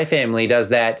tell you, my family does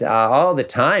that all the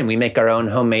time. We make our own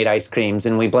homemade ice creams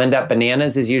and we blend up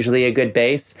bananas is usually a good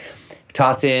base.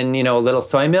 Toss in, a little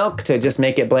soy milk to just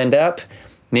make it blend up.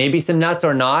 Maybe some nuts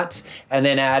or not, and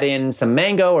then add in some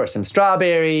mango or some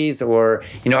strawberries or,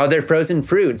 other frozen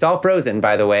fruits, all frozen,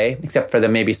 by the way, except for the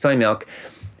maybe soy milk.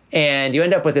 And you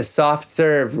end up with this soft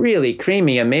serve, really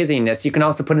creamy amazingness. You can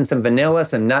also put in some vanilla,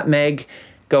 some nutmeg,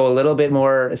 go a little bit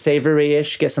more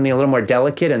savory-ish, get something a little more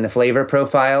delicate in the flavor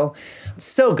profile.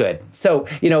 So good. So,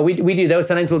 we do those.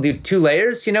 Sometimes we'll do 2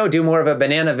 layers, do more of a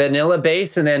banana vanilla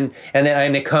base and then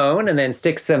in a cone and then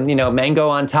stick some, mango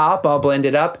on top, all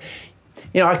blended up.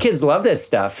 Our kids love this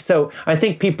stuff. So I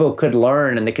think people could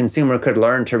learn and the consumer could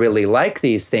learn to really like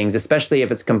these things, especially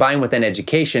if it's combined with an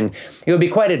education. It would be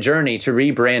quite a journey to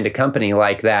rebrand a company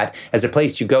like that as a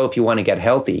place you go if you want to get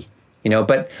healthy.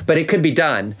 but it could be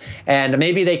done. And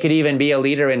maybe they could even be a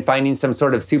leader in finding some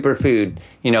sort of superfood,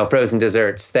 frozen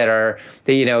desserts that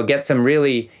get some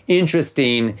really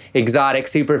interesting exotic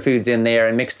superfoods in there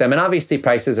and mix them. And obviously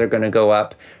prices are going to go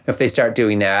up if they start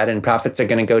doing that, and profits are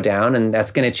going to go down, and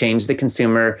that's going to change the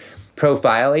consumer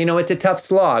profile. It's a tough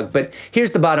slog, but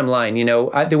here's the bottom line.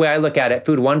 The way I look at it,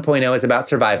 Food 1.0 is about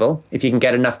survival. If you can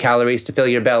get enough calories to fill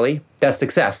your belly, that's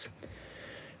success.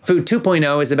 Food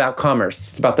 2.0 is about commerce.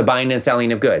 It's about the buying and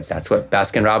selling of goods. That's what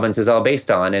Baskin-Robbins is all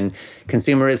based on. And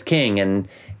consumer is king. And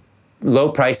low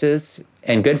prices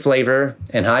and good flavor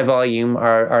and high volume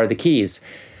are the keys.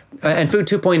 And Food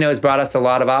 2.0 has brought us a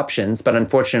lot of options, but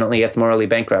unfortunately it's morally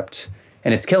bankrupt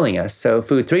and it's killing us. So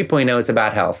Food 3.0 is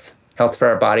about health for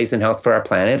our bodies and health for our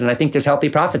planet. And I think there's healthy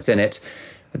profits in it,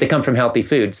 but they come from healthy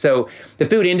food. So the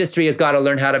food industry has got to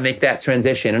learn how to make that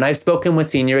transition. And I've spoken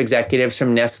with senior executives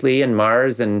from Nestle and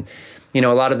Mars and, a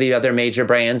lot of the other major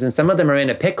brands, and some of them are in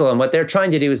a pickle. And what they're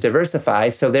trying to do is diversify.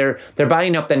 So they're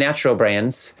buying up the natural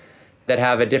brands that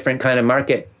have a different kind of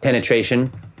market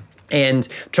penetration and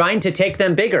trying to take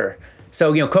them bigger.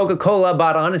 So, Coca-Cola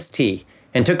bought Honest Tea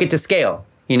and took it to scale,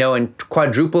 and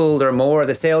quadrupled or more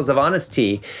the sales of Honest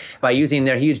Tea by using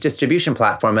their huge distribution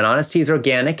platform. And Honest Tea is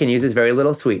organic and uses very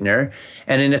little sweetener.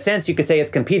 And in a sense, you could say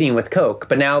it's competing with Coke.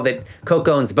 But now that Coke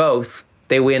owns both,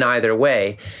 they win either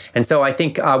way. And so I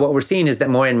think what we're seeing is that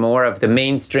more and more of the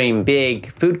mainstream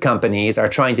big food companies are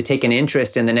trying to take an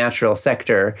interest in the natural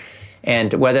sector.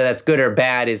 And whether that's good or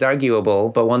bad is arguable.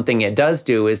 But one thing it does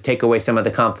do is take away some of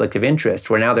the conflict of interest,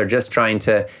 where now they're just trying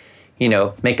to,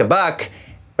 make a buck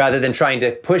rather than trying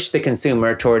to push the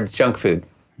consumer towards junk food.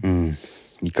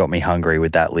 You got me hungry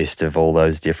with that list of all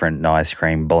those different ice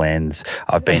cream blends.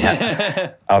 I've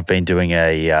been doing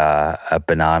a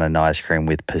banana ice cream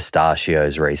with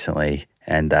pistachios recently,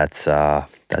 and that's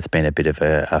been a bit of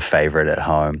a favorite at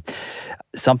home.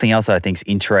 Something else that I think is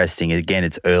interesting, again,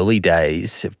 it's early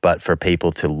days, but for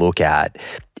people to look at,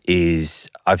 is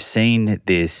I've seen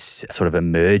this sort of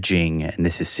emerging, and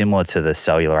this is similar to the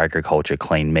cellular agriculture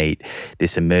clean meat,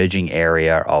 this emerging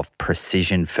area of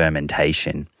precision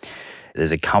fermentation.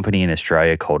 There's a company in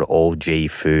Australia called All G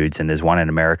Foods, and there's one in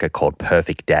America called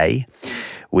Perfect Day,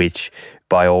 which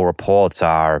by all reports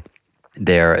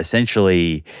they're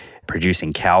essentially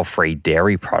producing cow-free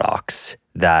dairy products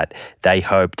that they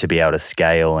hope to be able to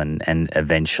scale and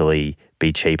eventually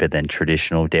be cheaper than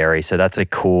traditional dairy. So that's a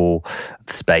cool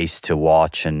space to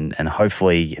watch, and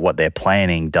hopefully what they're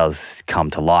planning does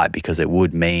come to light, because it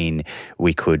would mean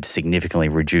we could significantly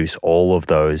reduce all of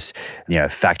those,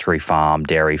 factory farm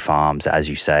dairy farms, as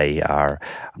you say, are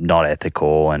not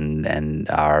ethical and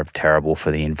are terrible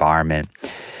for the environment.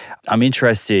 I'm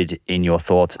interested in your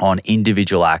thoughts on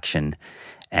individual action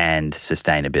and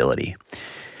sustainability.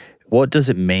 What does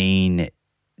it mean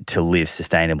to live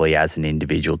sustainably as an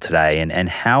individual today, and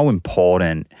how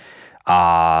important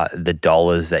are the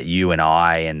dollars that you and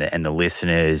I and the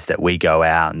listeners that we go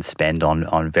out and spend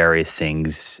on various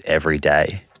things every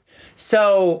day?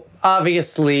 So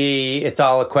obviously it's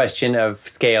all a question of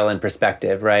scale and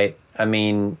perspective, right? I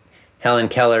mean, Helen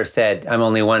Keller said, I'm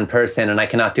only one person and I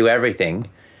cannot do everything,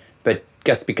 but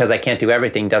just because I can't do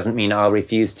everything doesn't mean I'll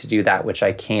refuse to do that which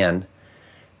I can.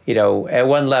 At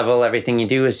one level, everything you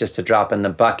do is just a drop in the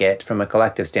bucket from a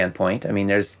collective standpoint. I mean,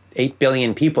 there's 8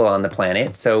 billion people on the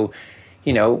planet. So,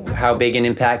 how big an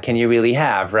impact can you really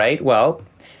have, right? Well,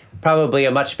 probably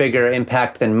a much bigger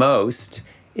impact than most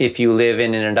if you live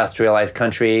in an industrialized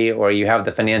country or you have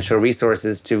the financial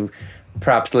resources to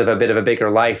perhaps live a bit of a bigger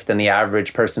life than the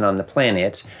average person on the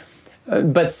planet.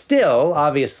 But still,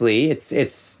 obviously,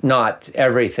 it's not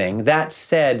everything. That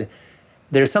said,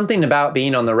 there's something about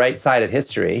being on the right side of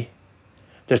history.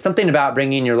 There's something about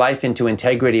bringing your life into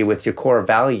integrity with your core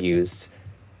values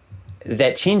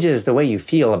that changes the way you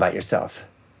feel about yourself.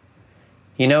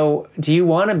 Do you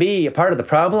want to be a part of the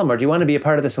problem, or do you want to be a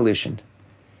part of the solution?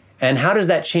 And how does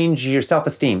that change your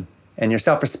self-esteem and your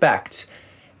self-respect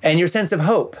and your sense of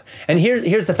hope? And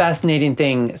here's the fascinating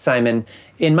thing, Simon.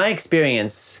 In my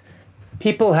experience,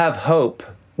 people have hope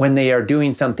when they are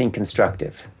doing something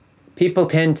constructive. People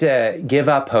tend to give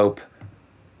up hope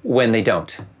when they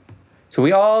don't. So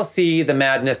we all see the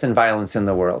madness and violence in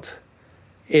the world.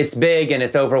 It's big and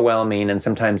it's overwhelming, and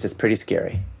sometimes it's pretty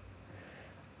scary.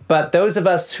 But those of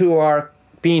us who are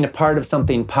being a part of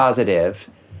something positive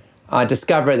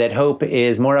discover that hope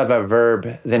is more of a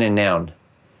verb than a noun.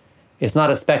 It's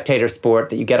not a spectator sport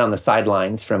that you get on the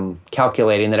sidelines from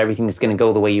calculating that everything is going to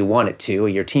go the way you want it to, or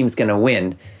your team's going to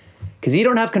win, because you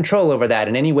don't have control over that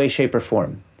in any way, shape, or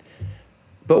form.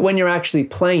 But when you're actually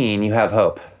playing, you have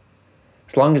hope.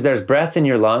 As long as there's breath in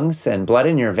your lungs and blood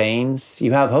in your veins,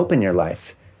 you have hope in your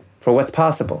life for what's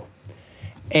possible.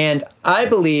 And I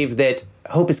believe that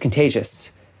hope is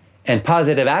contagious and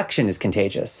positive action is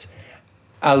contagious.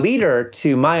 A leader,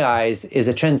 to my eyes, is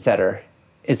a trendsetter,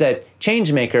 is a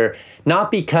change maker, not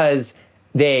because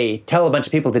they tell a bunch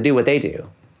of people to do what they do,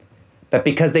 but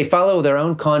because they follow their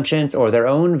own conscience or their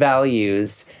own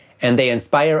values and they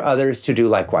inspire others to do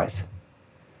likewise.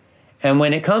 And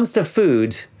when it comes to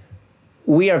food,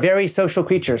 we are very social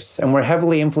creatures and we're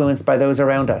heavily influenced by those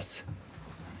around us.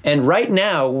 And right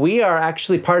now, we are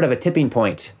actually part of a tipping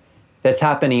point that's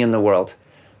happening in the world.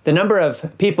 The number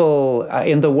of people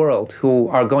in the world who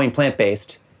are going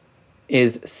plant-based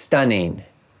is stunning.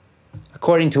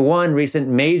 According to one recent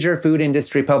major food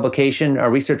industry publication, a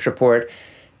research report,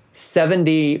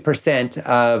 70%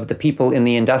 of the people in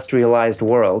the industrialized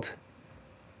world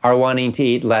are wanting to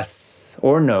eat less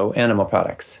or no animal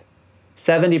products.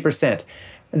 70%.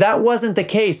 That wasn't the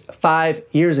case 5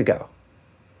 years ago.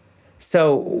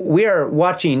 So we are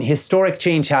watching historic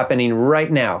change happening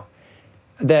right now.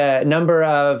 The number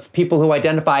of people who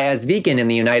identify as vegan in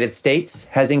the United States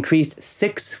has increased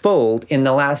sixfold in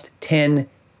the last 10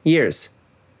 years.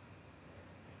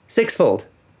 Sixfold.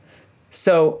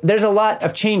 So there's a lot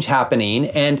of change happening,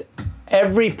 and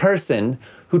every person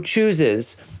who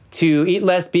chooses to eat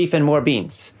less beef and more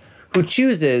beans, who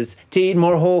chooses to eat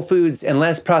more whole foods and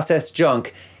less processed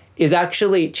junk, is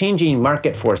actually changing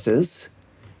market forces.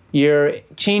 You're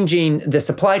changing the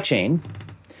supply chain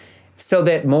so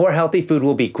that more healthy food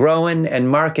will be grown and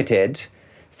marketed,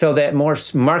 so that more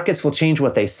markets will change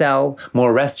what they sell,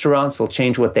 more restaurants will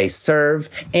change what they serve,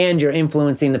 and you're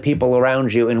influencing the people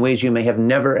around you in ways you may have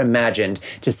never imagined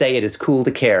to say it is cool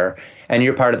to care, and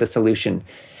you're part of the solution.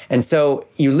 And so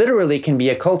you literally can be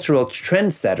a cultural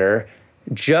trendsetter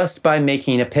just by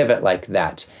making a pivot like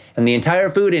that. And the entire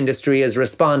food industry is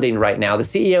responding right now. The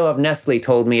CEO of Nestle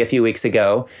told me a few weeks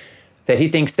ago that he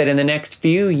thinks that in the next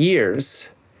few years,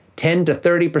 10 to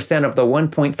 30% of the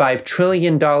 $1.5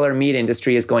 trillion meat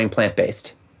industry is going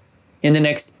plant-based. In the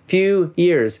next few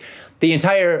years, the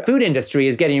entire food industry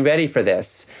is getting ready for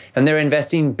this, and they're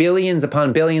investing billions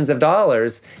upon billions of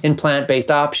dollars in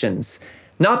plant-based options.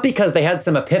 Not because they had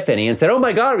some epiphany and said, oh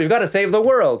my God, we've got to save the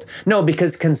world. No,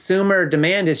 because consumer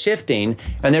demand is shifting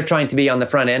and they're trying to be on the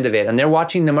front end of it. And they're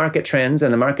watching the market trends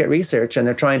and the market research and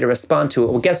they're trying to respond to it.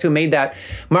 Well, guess who made that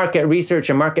market research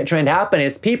and market trend happen?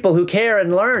 It's people who care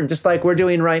and learn, just like we're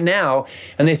doing right now.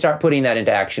 And they start putting that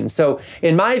into action. So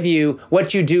in my view,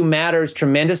 what you do matters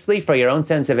tremendously for your own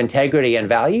sense of integrity and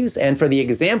values and for the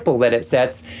example that it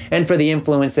sets and for the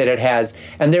influence that it has.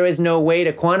 And there is no way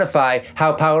to quantify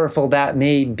how powerful that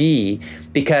may be,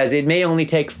 because it may only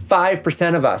take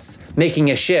 5% of us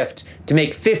making a shift to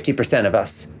make 50% of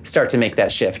us start to make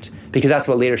that shift, because that's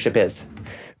what leadership is.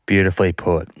 Beautifully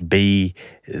put. Be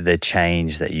the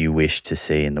change that you wish to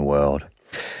see in the world.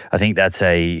 I think that's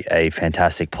a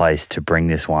fantastic place to bring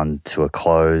this one to a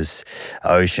close.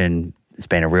 Ocean, it's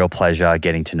been a real pleasure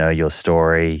getting to know your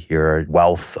story, your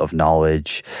wealth of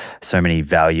knowledge, so many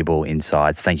valuable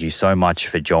insights. Thank you so much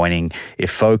for joining. If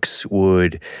folks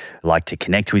would like to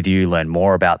connect with you, learn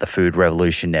more about the Food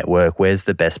Revolution Network, where's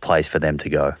the best place for them to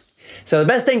go? So the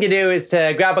best thing to do is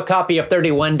to grab a copy of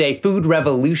 31 Day Food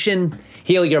Revolution,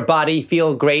 heal your body,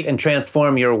 feel great, and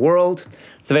transform your world.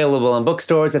 It's available in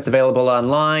bookstores. It's available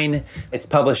online. It's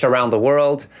published around the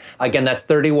world. Again, that's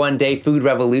 31 Day Food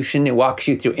Revolution. It walks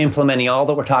you through implementing all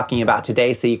that we're talking about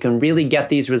today so you can really get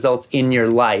these results in your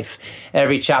life.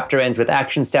 Every chapter ends with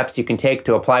action steps you can take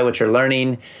to apply what you're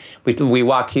learning. We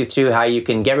walk you through how you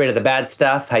can get rid of the bad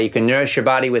stuff, how you can nourish your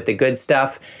body with the good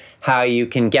stuff, how you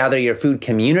can gather your food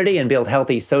community and build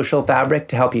healthy social fabric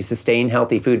to help you sustain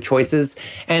healthy food choices,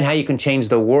 and how you can change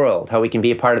the world, how we can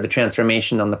be a part of the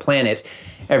transformation on the planet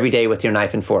every day with your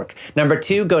knife and fork. Number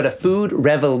 2, go to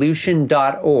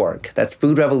foodrevolution.org. That's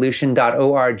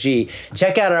foodrevolution.org.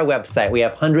 Check out our website. We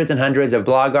have hundreds and hundreds of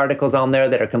blog articles on there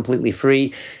that are completely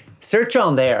free. Search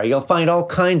on there. You'll find all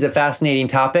kinds of fascinating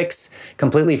topics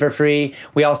completely for free.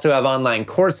 We also have online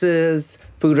courses,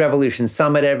 Food Revolution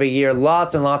Summit every year,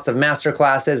 lots and lots of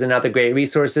masterclasses and other great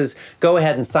resources. Go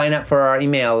ahead and sign up for our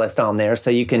email list on there so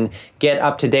you can get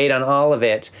up to date on all of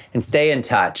it and stay in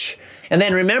touch. And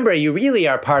then remember, you really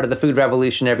are part of the food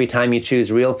revolution every time you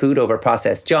choose real food over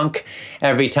processed junk,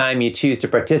 every time you choose to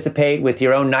participate with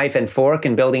your own knife and fork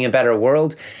in building a better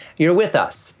world. You're with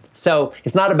us. So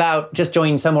it's not about just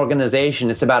joining some organization.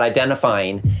 It's about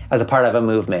identifying as a part of a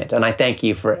movement. And I thank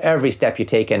you for every step you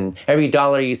take and every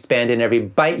dollar you spend and every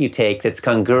bite you take that's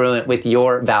congruent with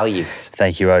your values.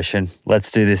 Thank you, Ocean.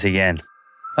 Let's do this again.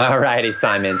 All righty,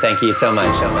 Simon. Thank you so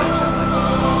much.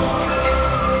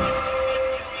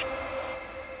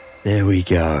 There we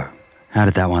go. How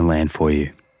did that one land for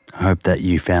you? I hope that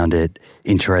you found it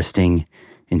interesting,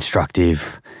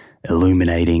 instructive,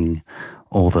 illuminating,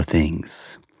 all the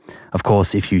things. Of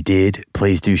course, if you did,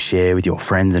 please do share with your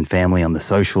friends and family on the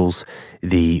socials.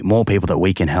 The more people that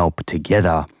we can help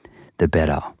together, the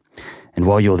better. And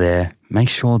while you're there, make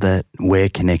sure that we're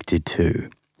connected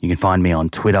too. You can find me on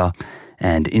Twitter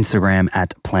and Instagram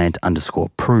at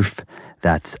plant_proof.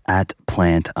 That's at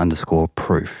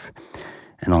plant_proof.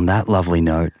 And on that lovely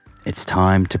note, it's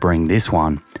time to bring this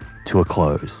one to a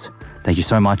close. Thank you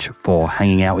so much for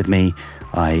hanging out with me.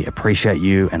 I appreciate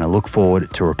you, and I look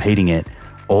forward to repeating it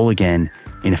all again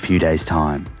in a few days'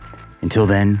 time. Until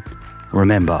then,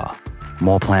 remember,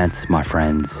 more plants, my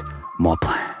friends, more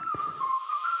plants.